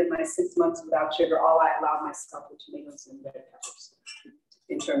when I did my 6 months without sugar, all I allowed myself were tomatoes and red peppers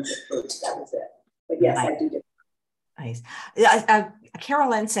in terms of fruits. That was it. But yes, I do different. Nice.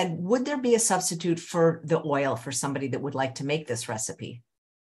 Carolyn said, would there be a substitute for the oil for somebody that would like to make this recipe?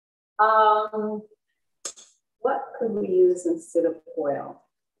 What could we use instead of oil?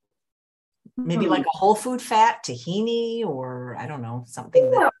 Maybe like a whole food fat, tahini, or I don't know,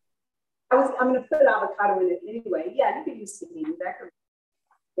 something. Yeah. I'm going to put avocado in it anyway. Yeah, you can use tahini.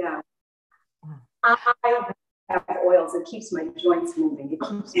 Yeah. I have oils. It keeps my joints moving. It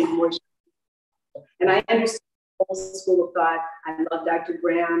keeps me moist. And I understand whole school of thought. I love Dr.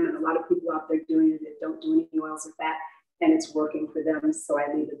 Graham and a lot of people out there doing it that don't do any oils or fat, and it's working for them. So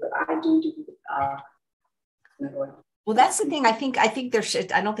I leave it, but I do oil. Well, that's the thing. I think I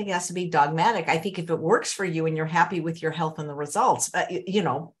don't think it has to be dogmatic. I think if it works for you and you're happy with your health and the results,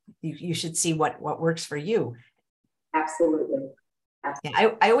 you should see what works for you. Absolutely.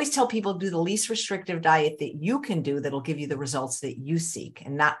 Yeah, I always tell people do the least restrictive diet that you can do that'll give you the results that you seek,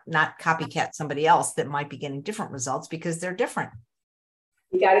 and not copycat somebody else that might be getting different results because they're different.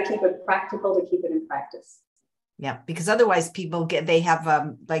 You got to keep it practical to keep it in practice. Yeah, because otherwise people they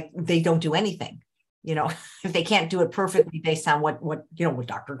don't do anything. If they can't do it perfectly based on what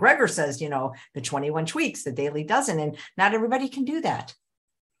Dr. Greger says, the 21 tweaks, the daily dozen, and not everybody can do that.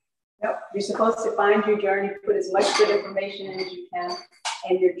 Yep. You're supposed to find your journey, put as much good information in as you can,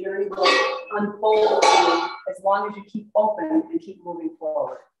 and your journey will unfold as long as you keep open and keep moving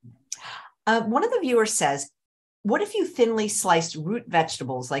forward. One of the viewers says, what if you thinly sliced root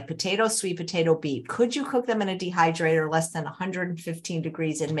vegetables like potato, sweet potato, beet? Could you cook them in a dehydrator less than 115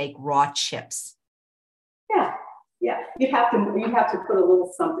 degrees and make raw chips? Yeah. You'd have to put a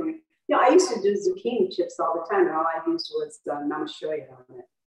little something. I used to do zucchini chips all the time, and all I used was namashoya on it.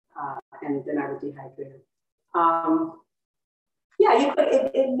 And then I would dehydrate it. You could.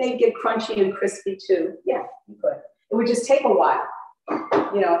 It may get crunchy and crispy too. Yeah, you could. It would just take a while,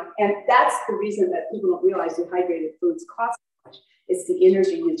 and that's the reason that people don't realize dehydrated foods cost so much. It's the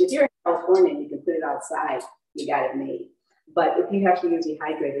energy used. If you're in California and you can put it outside, you got it made. But if you have to use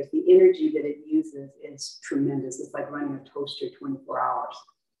dehydrators, the energy that it uses is tremendous. It's like running a toaster 24 hours.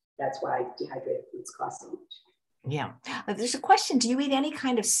 That's why dehydrated foods cost so much. Yeah. There's a question. Do you eat any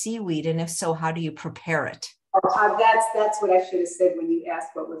kind of seaweed? And if so, how do you prepare it? That's what I should have said when you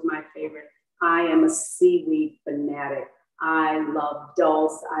asked what was my favorite. I am a seaweed fanatic. I love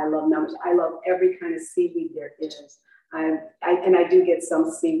dulse. I love numbers. I love every kind of seaweed there is. And I do get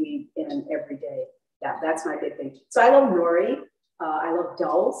some seaweed in every day. Yeah, that's my big thing. So I love nori. I love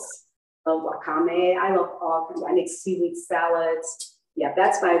dulse. I love wakame. I love all kinds. I make seaweed salads. Yeah,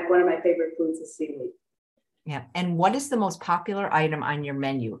 that's one of my favorite foods is seaweed. Yeah. And what is the most popular item on your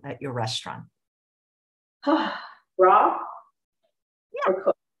menu at your restaurant? Raw? Yeah. Or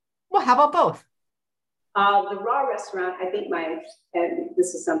cooked? Well, how about both? The raw restaurant, I think and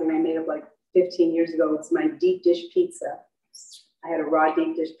this is something I made up like 15 years ago. It's my deep dish pizza. I had a raw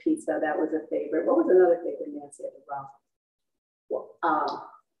deep dish pizza. That was a favorite. What was another favorite, Nancy, at the raw? Well,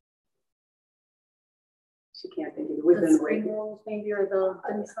 she can't think of it. The spring rolls, maybe, or the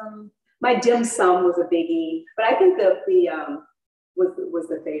dim sum. My dim sum was a biggie, but I think the was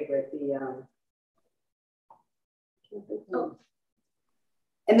the favorite.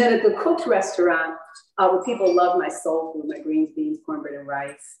 And then at the cooked restaurant, where people love my soul food, my greens, beans, cornbread, and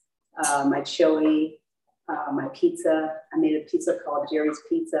rice, my chili, my pizza. I made a pizza called Jerry's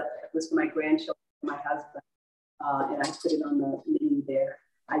Pizza. It was for my grandchildren and my husband, and I put it on the menu there.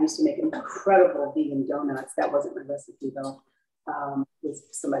 I used to make incredible vegan donuts. That wasn't my recipe though, with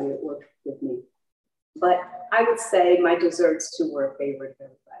somebody that worked with me. But I would say my desserts too were a favorite of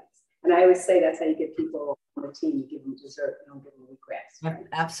everybody's. And I always say that's how you get people on the team. You give them dessert, you don't give them regrets. Right?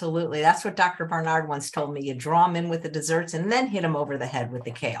 Absolutely. That's what Dr. Barnard once told me. You draw them in with the desserts and then hit them over the head with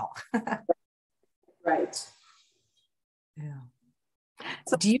the kale. Right. Yeah.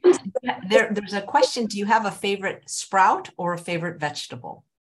 So there's a question. Do you have a favorite sprout or a favorite vegetable?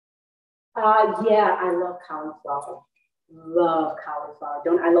 Yeah, I love cauliflower. Love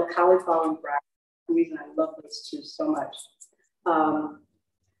cauliflower. I love cauliflower and broccoli. The reason I love those two so much.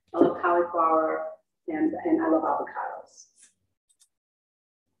 I love cauliflower and I love avocados.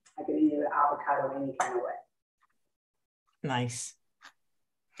 I can eat an avocado any kind of way. Nice.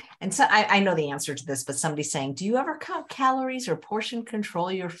 And so I know the answer to this, but somebody's saying, do you ever count calories or portion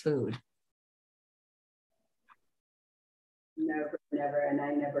control your food? Never, and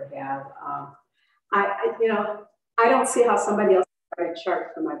I never have. I don't see how somebody else can write a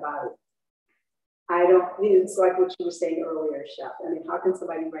chart for my body. It's like what you were saying earlier, Chef. I mean, how can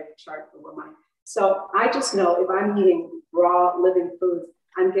somebody write a chart for what so I just know if I'm eating raw living foods,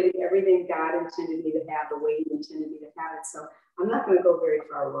 I'm getting everything God intended me to have, the way He intended me to have it. So I'm not going to go very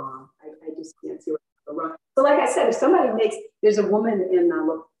far wrong. I just can't see what's wrong. So like I said, if somebody there's a woman in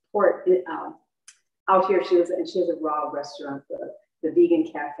LaPorte out here, she has a raw restaurant, the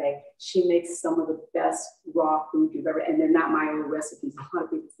vegan cafe. She makes some of the best raw food you've ever, and they're not my own recipes. A lot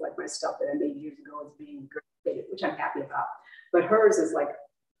of people like my stuff that I made years ago is being great, which I'm happy about. But hers is like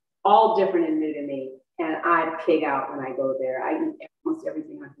all different and new to me. And I pig out when I go there. I eat almost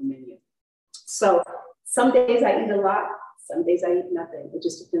everything on the menu. So some days I eat a lot, some days I eat nothing. It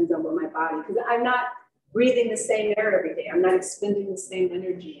just depends on what my body, because I'm not breathing the same air every day. I'm not expending the same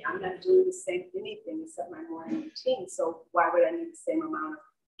energy. I'm not doing the same anything except my morning routine. So why would I need the same amount of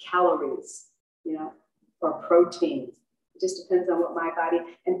calories, or protein? It just depends on what my body,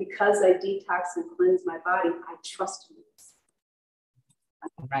 and because I detox and cleanse my body, I trust it.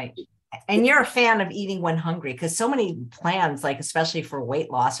 Right. And you're a fan of eating when hungry, because so many plans, like especially for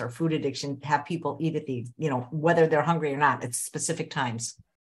weight loss or food addiction, have people eat at the, whether they're hungry or not, at specific times.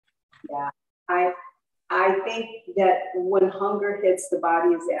 Yeah. I think that when hunger hits, the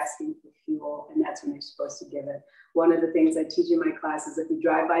body is asking for fuel, and that's when you're supposed to give it. One of the things I teach in my class is if you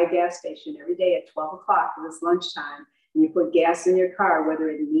drive by a gas station every day at 12 o'clock for this lunchtime, and you put gas in your car, whether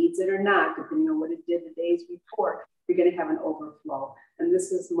it needs it or not, depending on what it did the days before, you're going to have an overflow. And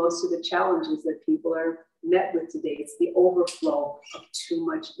this is most of the challenges that people are met with today. It's the overflow of too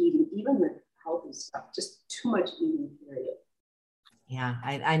much eating, even the healthy stuff, just too much eating, period. Yeah,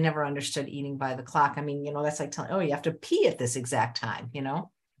 I never understood eating by the clock. I mean, that's like telling, you have to pee at this exact time,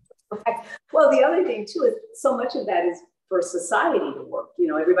 Okay. Well, the other thing too is so much of that is for society to work.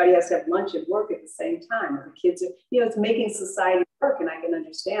 Everybody has to have lunch and work at the same time. The kids are, it's making society work, and I can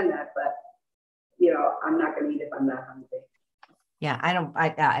understand that, but I'm not going to eat if I'm not hungry. Yeah,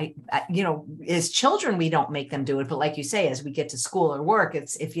 as children, we don't make them do it. But like you say, as we get to school or work,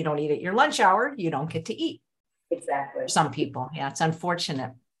 it's if you don't eat at your lunch hour, you don't get to eat. Exactly. Some people. Yeah, it's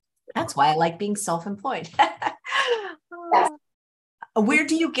unfortunate. That's why I like being self-employed. Yes. Where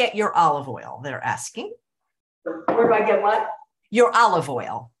do you get your olive oil? They're asking. Where do I get what? Your olive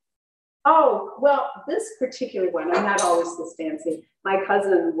oil. Oh, well, this particular one, I'm not always this fancy. My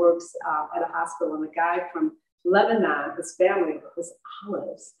cousin works at a hospital, and a guy from Lebanon, his family was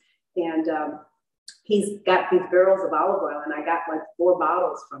olives. And he's got these barrels of olive oil, and I got like 4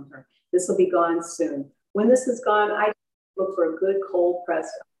 bottles from her. This will be gone soon. When this is gone, I look for a good cold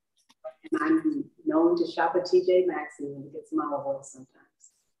pressed And I'm known to shop at TJ Maxx and get some olive oil sometimes.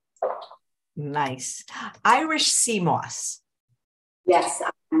 Nice. Irish sea moss. Yes,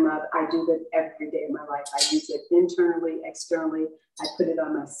 I do that every day of my life. I use it internally, externally. I put it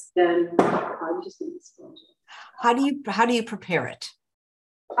on my skin. I'm just going to explain to you. How do you prepare it?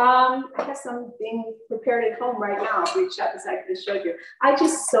 I have some being prepared at home right now. Which I just showed you. I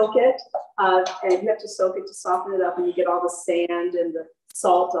just soak it, and you have to soak it to soften it up, and you get all the sand and the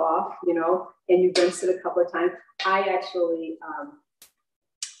salt off, you know, and you rinse it a couple of times. I actually,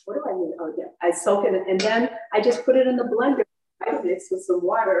 what do I mean? Oh yeah, I soak it, and then I just put it in the blender. I mix with some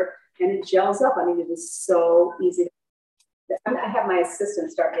water, and it gels up. I mean, it is so easy. I have my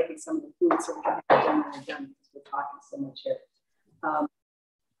assistant start making some of the food so we can have it done when we're done because we're talking so much here.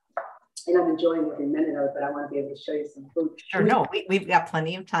 And I'm enjoying every minute of it, but I want to be able to show you some food. Sure, no, we've got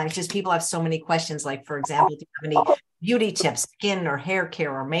plenty of time. It's just people have so many questions. Like, for example, do you have any beauty tips, skin or hair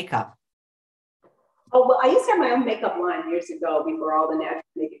care or makeup? Oh, well, I used to have my own makeup line years ago before all the natural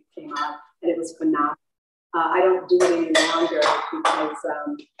makeup came out, and it was phenomenal. I don't do it any longer because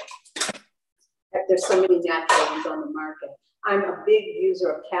there's so many natural ones on the market. I'm a big user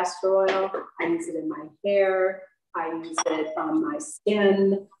of castor oil. I use it in my hair. I use it on my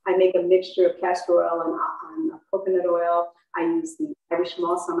skin. I make a mixture of castor oil and coconut oil. I use the Irish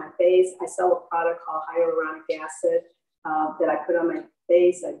moss on my face. I sell a product called hyaluronic acid that I put on my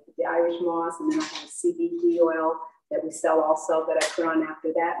face. I put the Irish moss, and then I have CBD oil that we sell also that I put on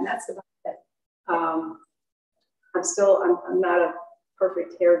after that. And that's about it. I'm not a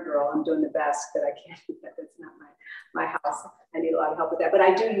perfect hair girl. I'm doing the best that I can. That's not my house. I need a lot of help with that. But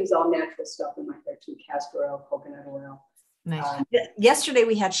I do use all natural stuff in my hair too, castor oil, coconut oil. Nice. Yesterday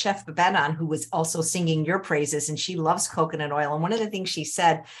we had Chef Babette on, who was also singing your praises, and she loves coconut oil. And one of the things she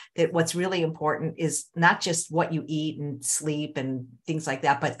said that what's really important is not just what you eat and sleep and things like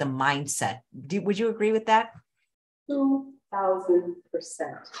that, but the mindset. Would you agree with that? 2,000%.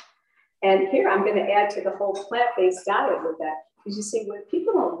 And here I'm going to add to the whole plant-based diet with that. Because you see, what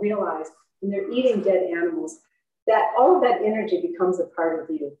people don't realize when they're eating dead animals, that all of that energy becomes a part of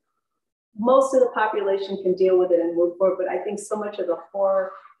you. Most of the population can deal with it and move forward, but I think so much of the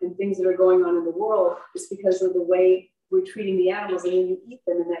horror and things that are going on in the world is because of the way we're treating the animals, and then you eat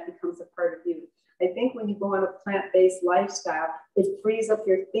them and that becomes a part of you. I think when you go on a plant-based lifestyle, it frees up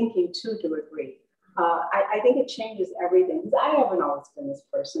your thinking too, to a degree. I think it changes everything. Because I haven't always been this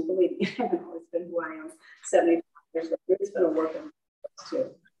person, believe me, I haven't always been who I am 75 years ago. It's been a work in too.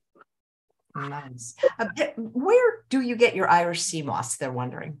 Nice. Where do you get your Irish sea moss? They're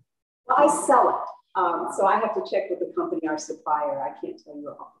wondering. Well, I sell it. So I have to check with the company, our supplier. I can't tell you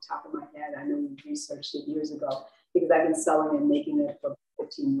off the top of my head. I know we researched it years ago because I've been selling and making it for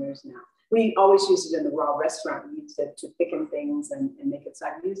 15 years now. We always used it in the raw restaurant. We used it to thicken things and make it. So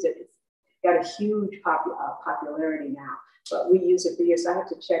I've used it. It's got a huge popularity now, but we use it for years. So I have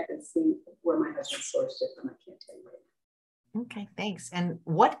to check and see where my husband sourced it from. I can't tell you right now. Okay, thanks. And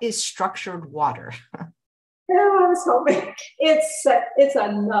what is structured water? Yeah, I was hoping it's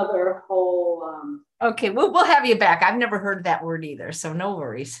another whole. Okay, we'll have you back. I've never heard that word either, so no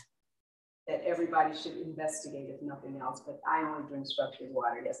worries. That everybody should investigate, if nothing else. But I only drink structured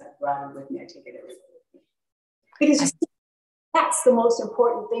water. Yes, I brought it with me. I take it everywhere with me. Because you see, that's the most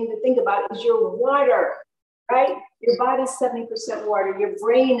important thing to think about is your water, right? Your body's 70% water. Your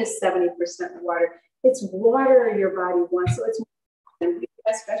brain is 70% water. It's water your body wants. So it's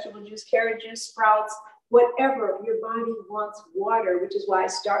vegetable juice, carrot juice, sprouts, whatever. Your body wants water, which is why I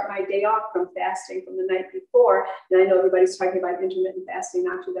start my day off from fasting from the night before. And I know everybody's talking about intermittent fasting.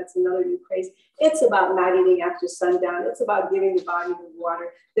 Actually, that's another new craze. It's about not eating after sundown. It's about giving the body the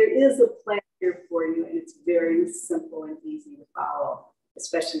water. There is a plan here for you, and it's very simple and easy to follow,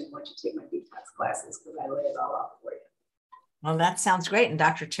 especially once you take my detox classes, because I lay it all out for you. Well, that sounds great. And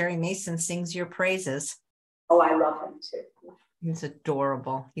Dr. Terry Mason sings your praises. Oh, I love him too. He's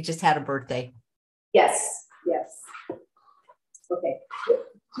adorable. He just had a birthday. Yes, yes. Okay.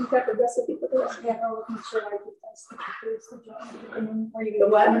 You got the recipe for the recipe? Yeah, no, I'm sure I did that. Were you The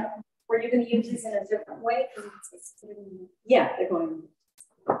what? going to use these in a different way? Yeah, they're going.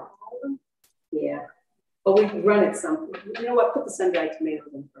 Yeah. But we can run it some. You know what? Put the sun-dried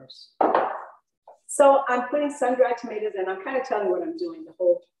tomatoes in first. So I'm putting sun-dried tomatoes in. I'm kind of telling you what I'm doing. The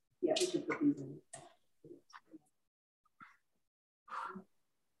whole, yeah, we can put these in.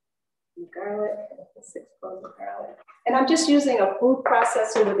 Garlic, 6 cloves of garlic. And I'm just using a food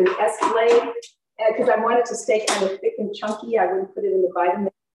processor with an S blade because I want it to stay kind of thick and chunky. I wouldn't put it in the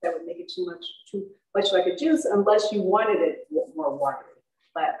vitamin. That would make it too much like a juice unless you wanted it more watery.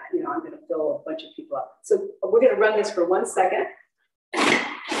 But, you know, I'm going to fill a bunch of people up. So we're going to run this for 1 second.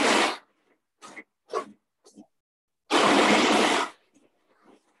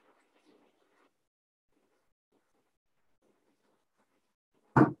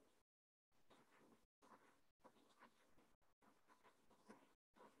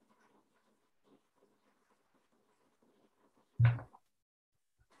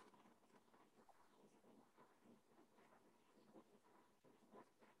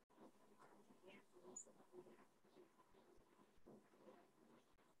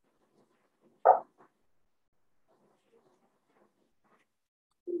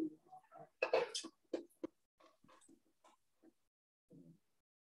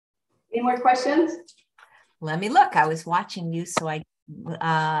 Any more questions? Let me look. I was watching you, so I'm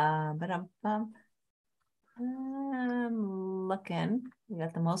looking. We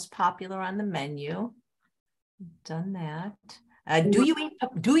got the most popular on the menu. Done that. Do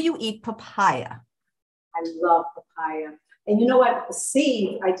you eat papaya? I love papaya. And you know what? The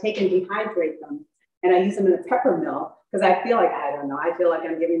seeds, I take and dehydrate them, and I use them in a pepper mill because I feel like, I don't know, I feel like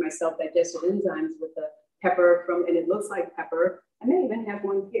I'm giving myself digestive enzymes with the pepper and it looks like pepper. I may even have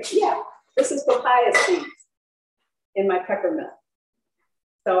one here. Yeah, this is papaya seeds in my pepper mill.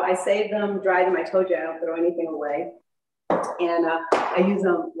 So I save them, dry them. I told you I don't throw anything away. And I use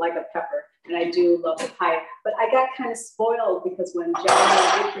them like a pepper. And I do love papaya. But I got kind of spoiled because when John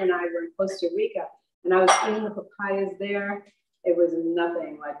and Victor and I were in Costa Rica and I was eating the papayas there, it was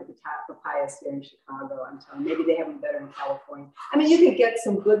nothing like the papayas here in Chicago. I'm telling you, maybe they have them better in California. I mean, you can get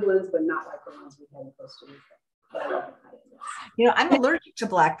some good ones, but not like the ones we had in Costa Rica. But I love papayas. You know, I'm allergic to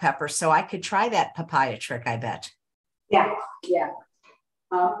black pepper, so I could try that papaya trick, I bet. Yeah, yeah.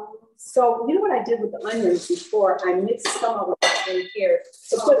 So you know what I did with the onions before? I mixed some of them in here.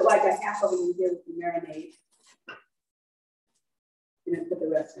 So put like a half of them here with the marinade. And then put the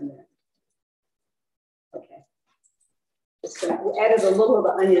rest in there. Okay. Just we added a little of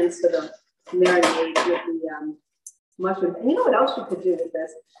the onions to the marinade with the mushrooms. And you know what else you could do with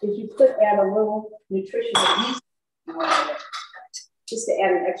this? Is you could add a little nutritional yeast just to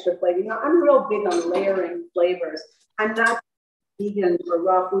add an extra flavor. You know, I'm real big on layering flavors. I'm not vegan or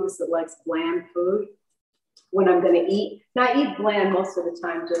raw foodist that likes bland food when I'm going to eat. Now, I eat bland most of the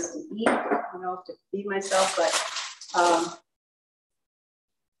time just to eat, you know, to feed myself, but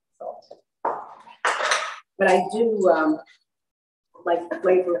salt. But I do like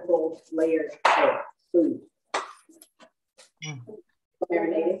flavorful layered food.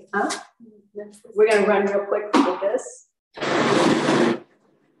 Marinated, huh? We're going to run real quick with this.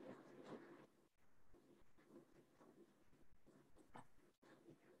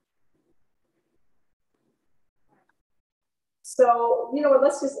 So, you know what,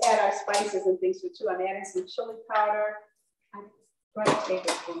 let's just add our spices and things too. I'm adding some chili powder. I'm trying to take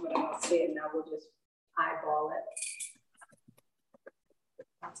this one, but I don't see it now. We'll just eyeball it.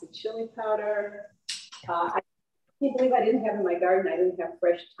 Lots of chili powder. I can't believe I didn't have in my garden. I didn't have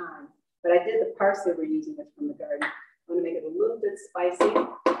fresh thyme, but I did the parsley we're using it from the garden. I'm going to make it a little bit spicy.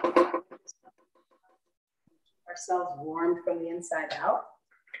 Keep ourselves warmed from the inside out.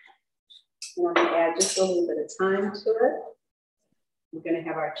 And I'm going to add just a little bit of thyme to it. We're going to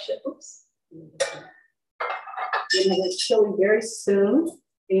have our chips. We're going to have chili very soon.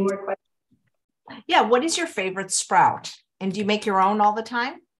 Any more questions? Yeah. What is your favorite sprout? And do you make your own all the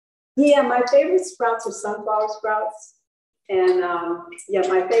time? Yeah, my favorite sprouts are sunflower sprouts. And yeah,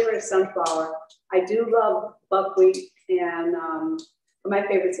 my favorite is sunflower. I do love buckwheat, and my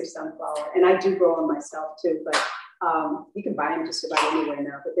favorites are sunflower. And I do grow them myself too, but you can buy them just about anywhere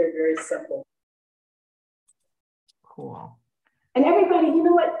now, but they're very simple. Cool. And everybody, you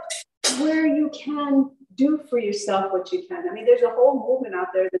know what, where you can do for yourself what you can. I mean, there's a whole movement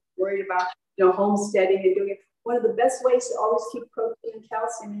out there that's worried about, you know, homesteading and doing it. One of the best ways to always keep protein and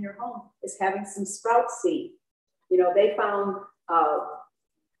calcium in your home is having some sprout seed. You know, they found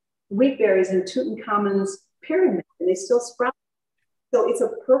wheat berries in Tutankhamun's pyramid, and they still sprout. So it's a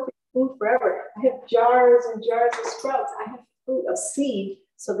perfect food forever. I have jars and jars of sprouts. I have food of seed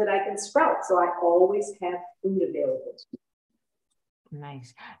so that I can sprout. So I always have food available to me.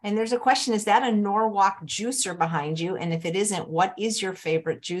 Nice. And there's a question, is that a Norwalk juicer behind you? And if it isn't, what is your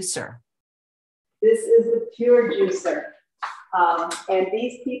favorite juicer? This is a pure juicer. And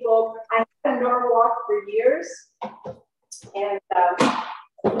these people, I've had a Norwalk for years. And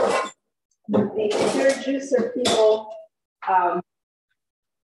the pure juicer people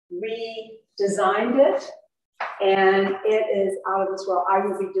redesigned it. And it is out of this world. I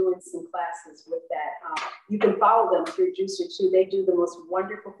will be doing some classes with that. You can follow them, Pure Juicer too. They do the most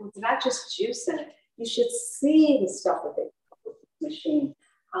wonderful foods, not just juice in it. You should see the stuff that they do with the machine.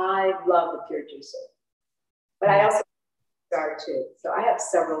 I love the Pure Juicer. But I also start too. So I have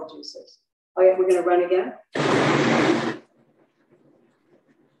several juicers. Oh yeah, we're gonna run again.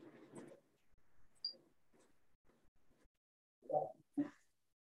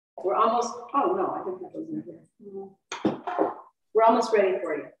 We're almost, oh no, I think that was in here. We're almost ready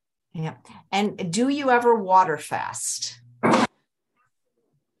for you. Yeah. And do you ever water fast?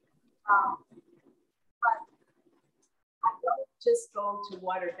 just go to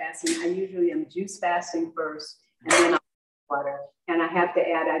water fasting. I usually am juice fasting first, and then I'll water. And I have to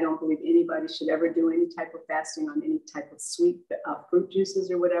add, I don't believe anybody should ever do any type of fasting on any type of sweet fruit juices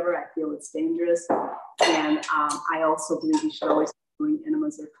or whatever. I feel it's dangerous. And I also believe you should always be doing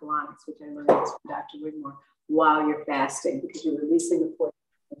enemas or colonics, which I learned from Dr. Wigmore, while you're fasting, because you're releasing the poison.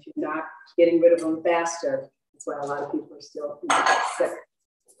 If you're not getting rid of them faster, that's why a lot of people are still sick.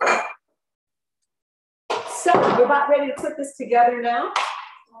 So we're about ready to put this together now.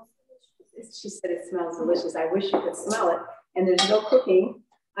 She said it smells delicious. I wish you could smell it. And there's no cooking.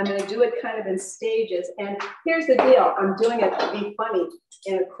 I'm going to do it kind of in stages. And here's the deal. I'm doing it to be funny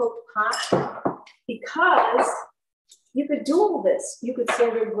in a cooked pot because you could do all this. You could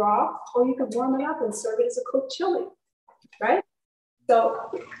serve it raw, or you could warm it up and serve it as a cooked chili, right? So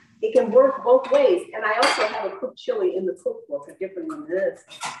it can work both ways. And I also have a cooked chili in the cookbook, a different one than this.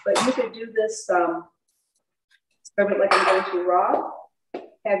 But you could do this, serve it like I'm going to raw,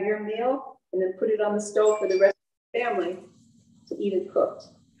 have your meal, and then put it on the stove for the rest of the family to eat it cooked.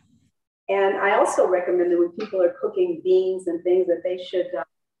 And I also recommend that when people are cooking beans and things, that they should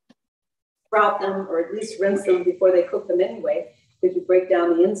sprout them, or at least rinse them before they cook them anyway, because you break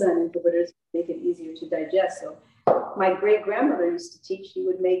down the enzyme inhibitors, make it easier to digest. So my great grandmother used to teach, she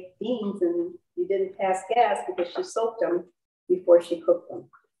would make beans and you didn't pass gas because she soaked them before she cooked them.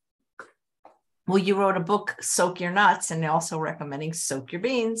 Well, you wrote a book, Soak Your Nuts, and also recommending soak your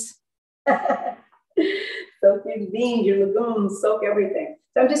beans. Soak your beans, your legumes, soak everything.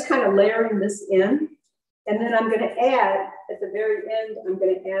 So I'm just kind of layering this in. And then I'm going to add, at the very end, I'm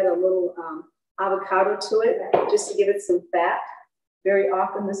going to add a little avocado to it, just to give it some fat. Very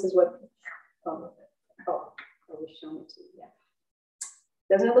often, this is what, I was showing it to you. Yeah.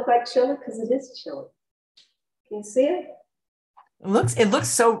 Doesn't it look like chili? Because it is chili. Can you see it?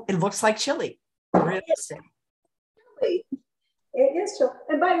 It looks like chili. Really? It is chili.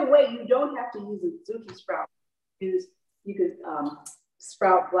 And by the way, you don't have to use a zucchini sprout. You could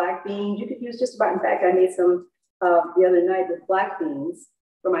sprout black beans. You could use just about, in fact, I made some the other night with black beans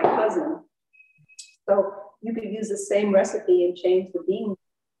for my cousin. So you could use the same recipe and change the bean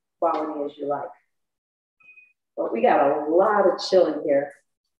quality as you like. But we got a lot of chili here.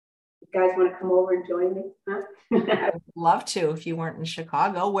 You guys want to come over and join me? Huh? I would love to if you weren't in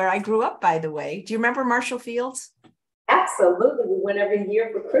Chicago, where I grew up, by the way. Do you remember Marshall Fields? Absolutely. We went every year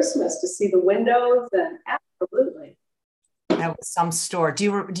for Christmas to see the windows, and absolutely. That was some store. Do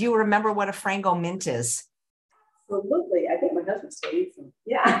you remember what a Frango mint is? Absolutely. I think my husband still eats them.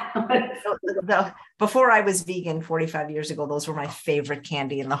 Yeah. Before I was vegan 45 years ago, those were my favorite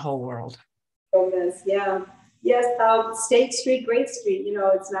candy in the whole world. Yeah. Yes, State Street, Great Street,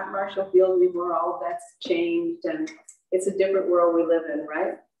 it's not Marshall Field anymore. All of that's changed, and it's a different world we live in,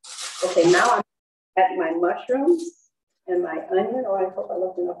 right? Okay, now I'm at my mushrooms and my onion. Oh, I hope I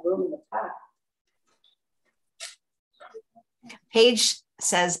left enough room in the pot. Paige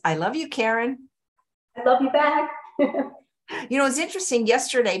says, I love you, Karyn. I love you back. It's interesting.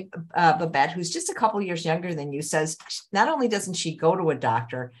 Yesterday, Babette, who's just a couple years younger than you, says not only doesn't she go to a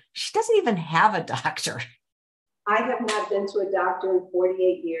doctor, she doesn't even have a doctor. I have not been to a doctor in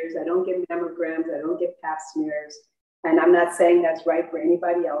 48 years. I don't get mammograms. I don't get pap smears. And I'm not saying that's right for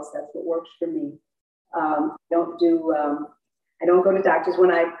anybody else. That's what works for me. I don't go to doctors. When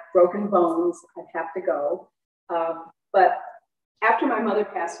I've broken bones, I have to go. But after my mother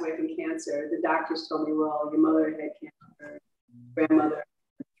passed away from cancer, the doctors told me, well, your mother had cancer, grandmother,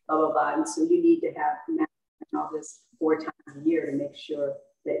 blah, blah, blah. And so you need to have all this 4 times a year to make sure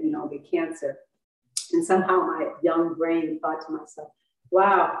that you don't get cancer. And somehow my young brain thought to myself,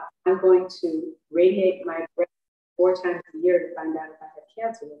 wow, I'm going to radiate my brain 4 times a year to find out if I have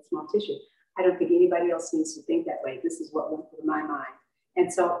cancer with small tissue. I don't think anybody else needs to think that way. This is what went through my mind.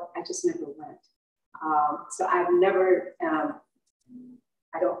 And so I just never went. So I've never,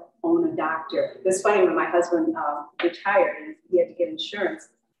 I don't own a doctor. It's funny, when my husband retired, and he had to get insurance.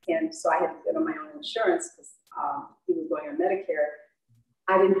 And so I had to get on my own insurance because he was going on Medicare.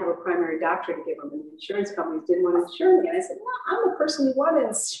 I didn't have a primary doctor to give him, and the insurance companies didn't want to insure me. And I said, well, I'm the person you want to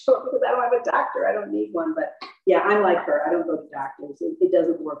insure because I don't have a doctor. I don't need one. But yeah, I'm like her. I don't go to doctors. It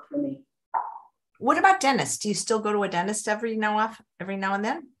doesn't work for me. What about dentists? Do you still go to a dentist every now and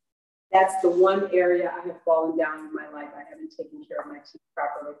then? That's the one area I have fallen down in my life. I haven't taken care of my teeth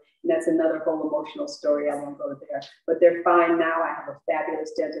properly. And that's another whole emotional story. I won't go there. But they're fine now. I have a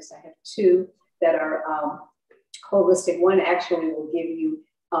fabulous dentist. I have 2 that are holistic. One actually will give you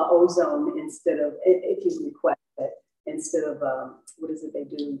ozone instead of, if you request it, instead of, what is it they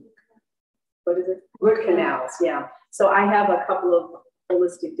do? What is it? Root canals, yeah. So I have a couple of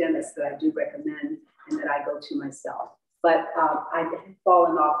holistic dentists that I do recommend and that I go to myself. but I've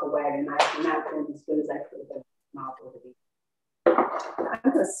fallen off the wagon. I've not been as good as I could have been.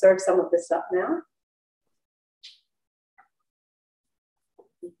 I'm going to serve some of this up now.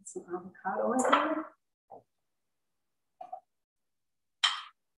 Get some avocado in here.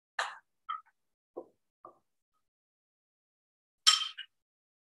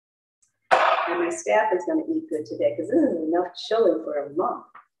 And my staff is going to eat good today because this is enough chili for a month.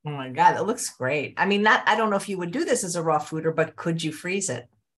 Oh my God, it looks great. I mean, I don't know if you would do this as a raw fooder, but could you freeze it?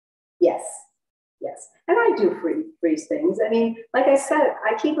 Yes. Yes. And I do freeze things. I mean, like I said,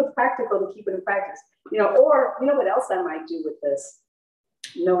 I keep it practical to keep it in practice. Or you know what else I might do with this?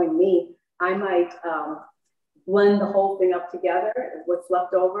 Knowing me, I might blend the whole thing up together, what's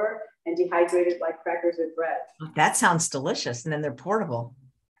left over, and dehydrate it like crackers or bread. That sounds delicious. And then they're portable.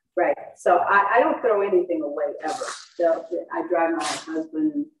 Right. So I don't throw anything away ever. So I drive my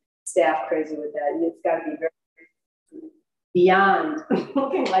husband and staff crazy with that. And it's got to be very beyond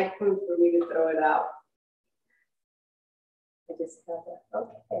looking like food for me to throw it out. I just have that.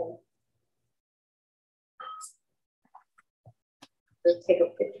 Okay. Let's take a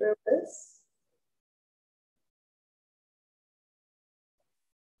picture of this.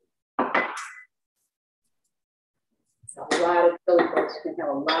 It's a lot of chili, folks. You can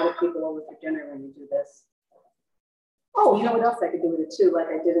have a lot of people over for dinner when you do this. Oh, you know what else I could do with it too, like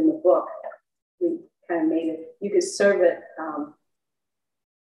I did in the book. We kind of made it. You could serve it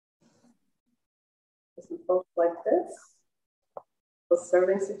with some folks like this. Those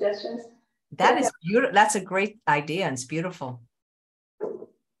serving suggestions. That is beautiful. That's a great idea. And it's beautiful.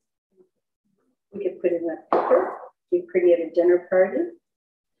 We could put it in a picture, be pretty at a dinner party,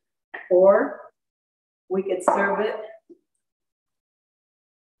 or we could serve it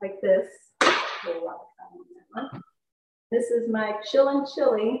like this. This is my chillin'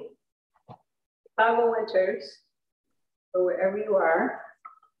 chili, Chicago winters, or wherever you are.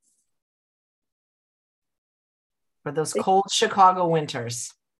 For those cold Chicago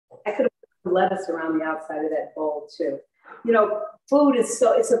winters. I could have put lettuce around the outside of that bowl too. Food is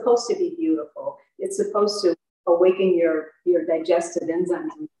it's supposed to be beautiful. It's supposed to awaken your digestive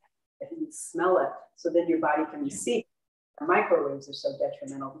enzymes and you smell it, so then your body can receive. The microwaves are so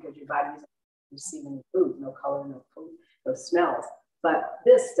detrimental because your body isn't receiving food, no color, no food, no smells. But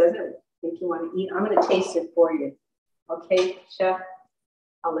this doesn't make you want to eat. I'm going to taste it for you. Okay, chef?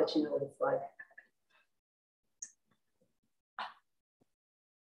 I'll let you know what it's like.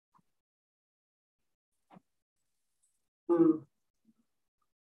 Mm.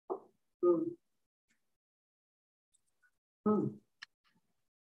 Mm. Mm.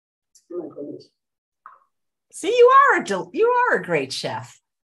 Oh my goodness. See, you are a great chef.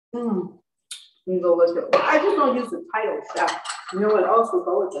 Mm. Delicious. I just don't use the title chef. You know what else will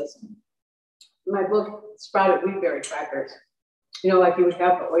go with this? My book, Sprouted Wheat Berry Crackers. Like you would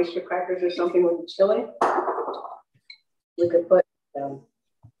have the oyster crackers or something with the chili. We could put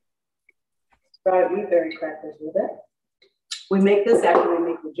Sprouted Wheat Berry Crackers with it. We make this after we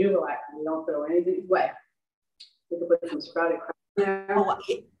make the Juvelac, and we don't throw anything away. We could put some sprouted crackers there.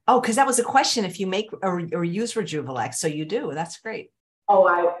 Oh, because that was a question if you make or use Juvelac. So you do. That's great. Oh,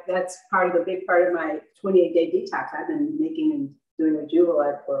 that's the big part of my 28-day detox. I've been making and doing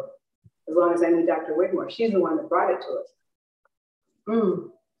Juvelac for as long as I knew Dr. Wigmore. She's the one that brought it to us.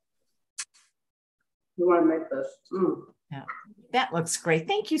 You want to make this? Yeah, that looks great.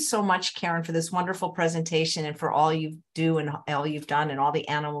 Thank you so much, Karyn, for this wonderful presentation and for all you do and all you've done and all the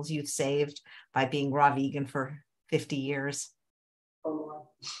animals you've saved by being raw vegan for 50 years. Oh,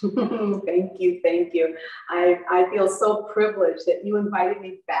 thank you. Thank you. I feel so privileged that you invited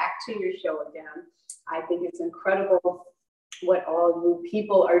me back to your show again. I think it's incredible what all you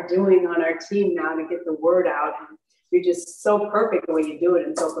people are doing on our team now to get the word out. And you're just so perfect the way you do it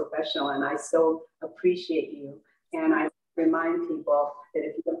and so professional. And I so appreciate you. And I remind people that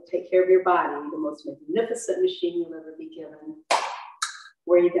if you don't take care of your body, the most magnificent machine you'll ever be given,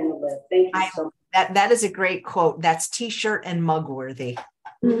 where are you going to live? Thank you so much. That is a great quote. That's t-shirt and mug worthy.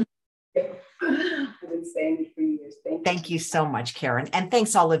 I've been saying it for years. Thank you so much, Karyn. And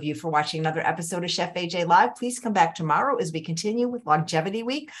thanks all of you for watching another episode of Chef AJ Live. Please come back tomorrow as we continue with Longevity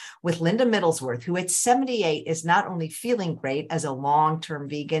Week with Linda Middlesworth, who at 78 is not only feeling great as a long-term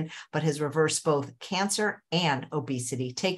vegan, but has reversed both cancer and obesity. Take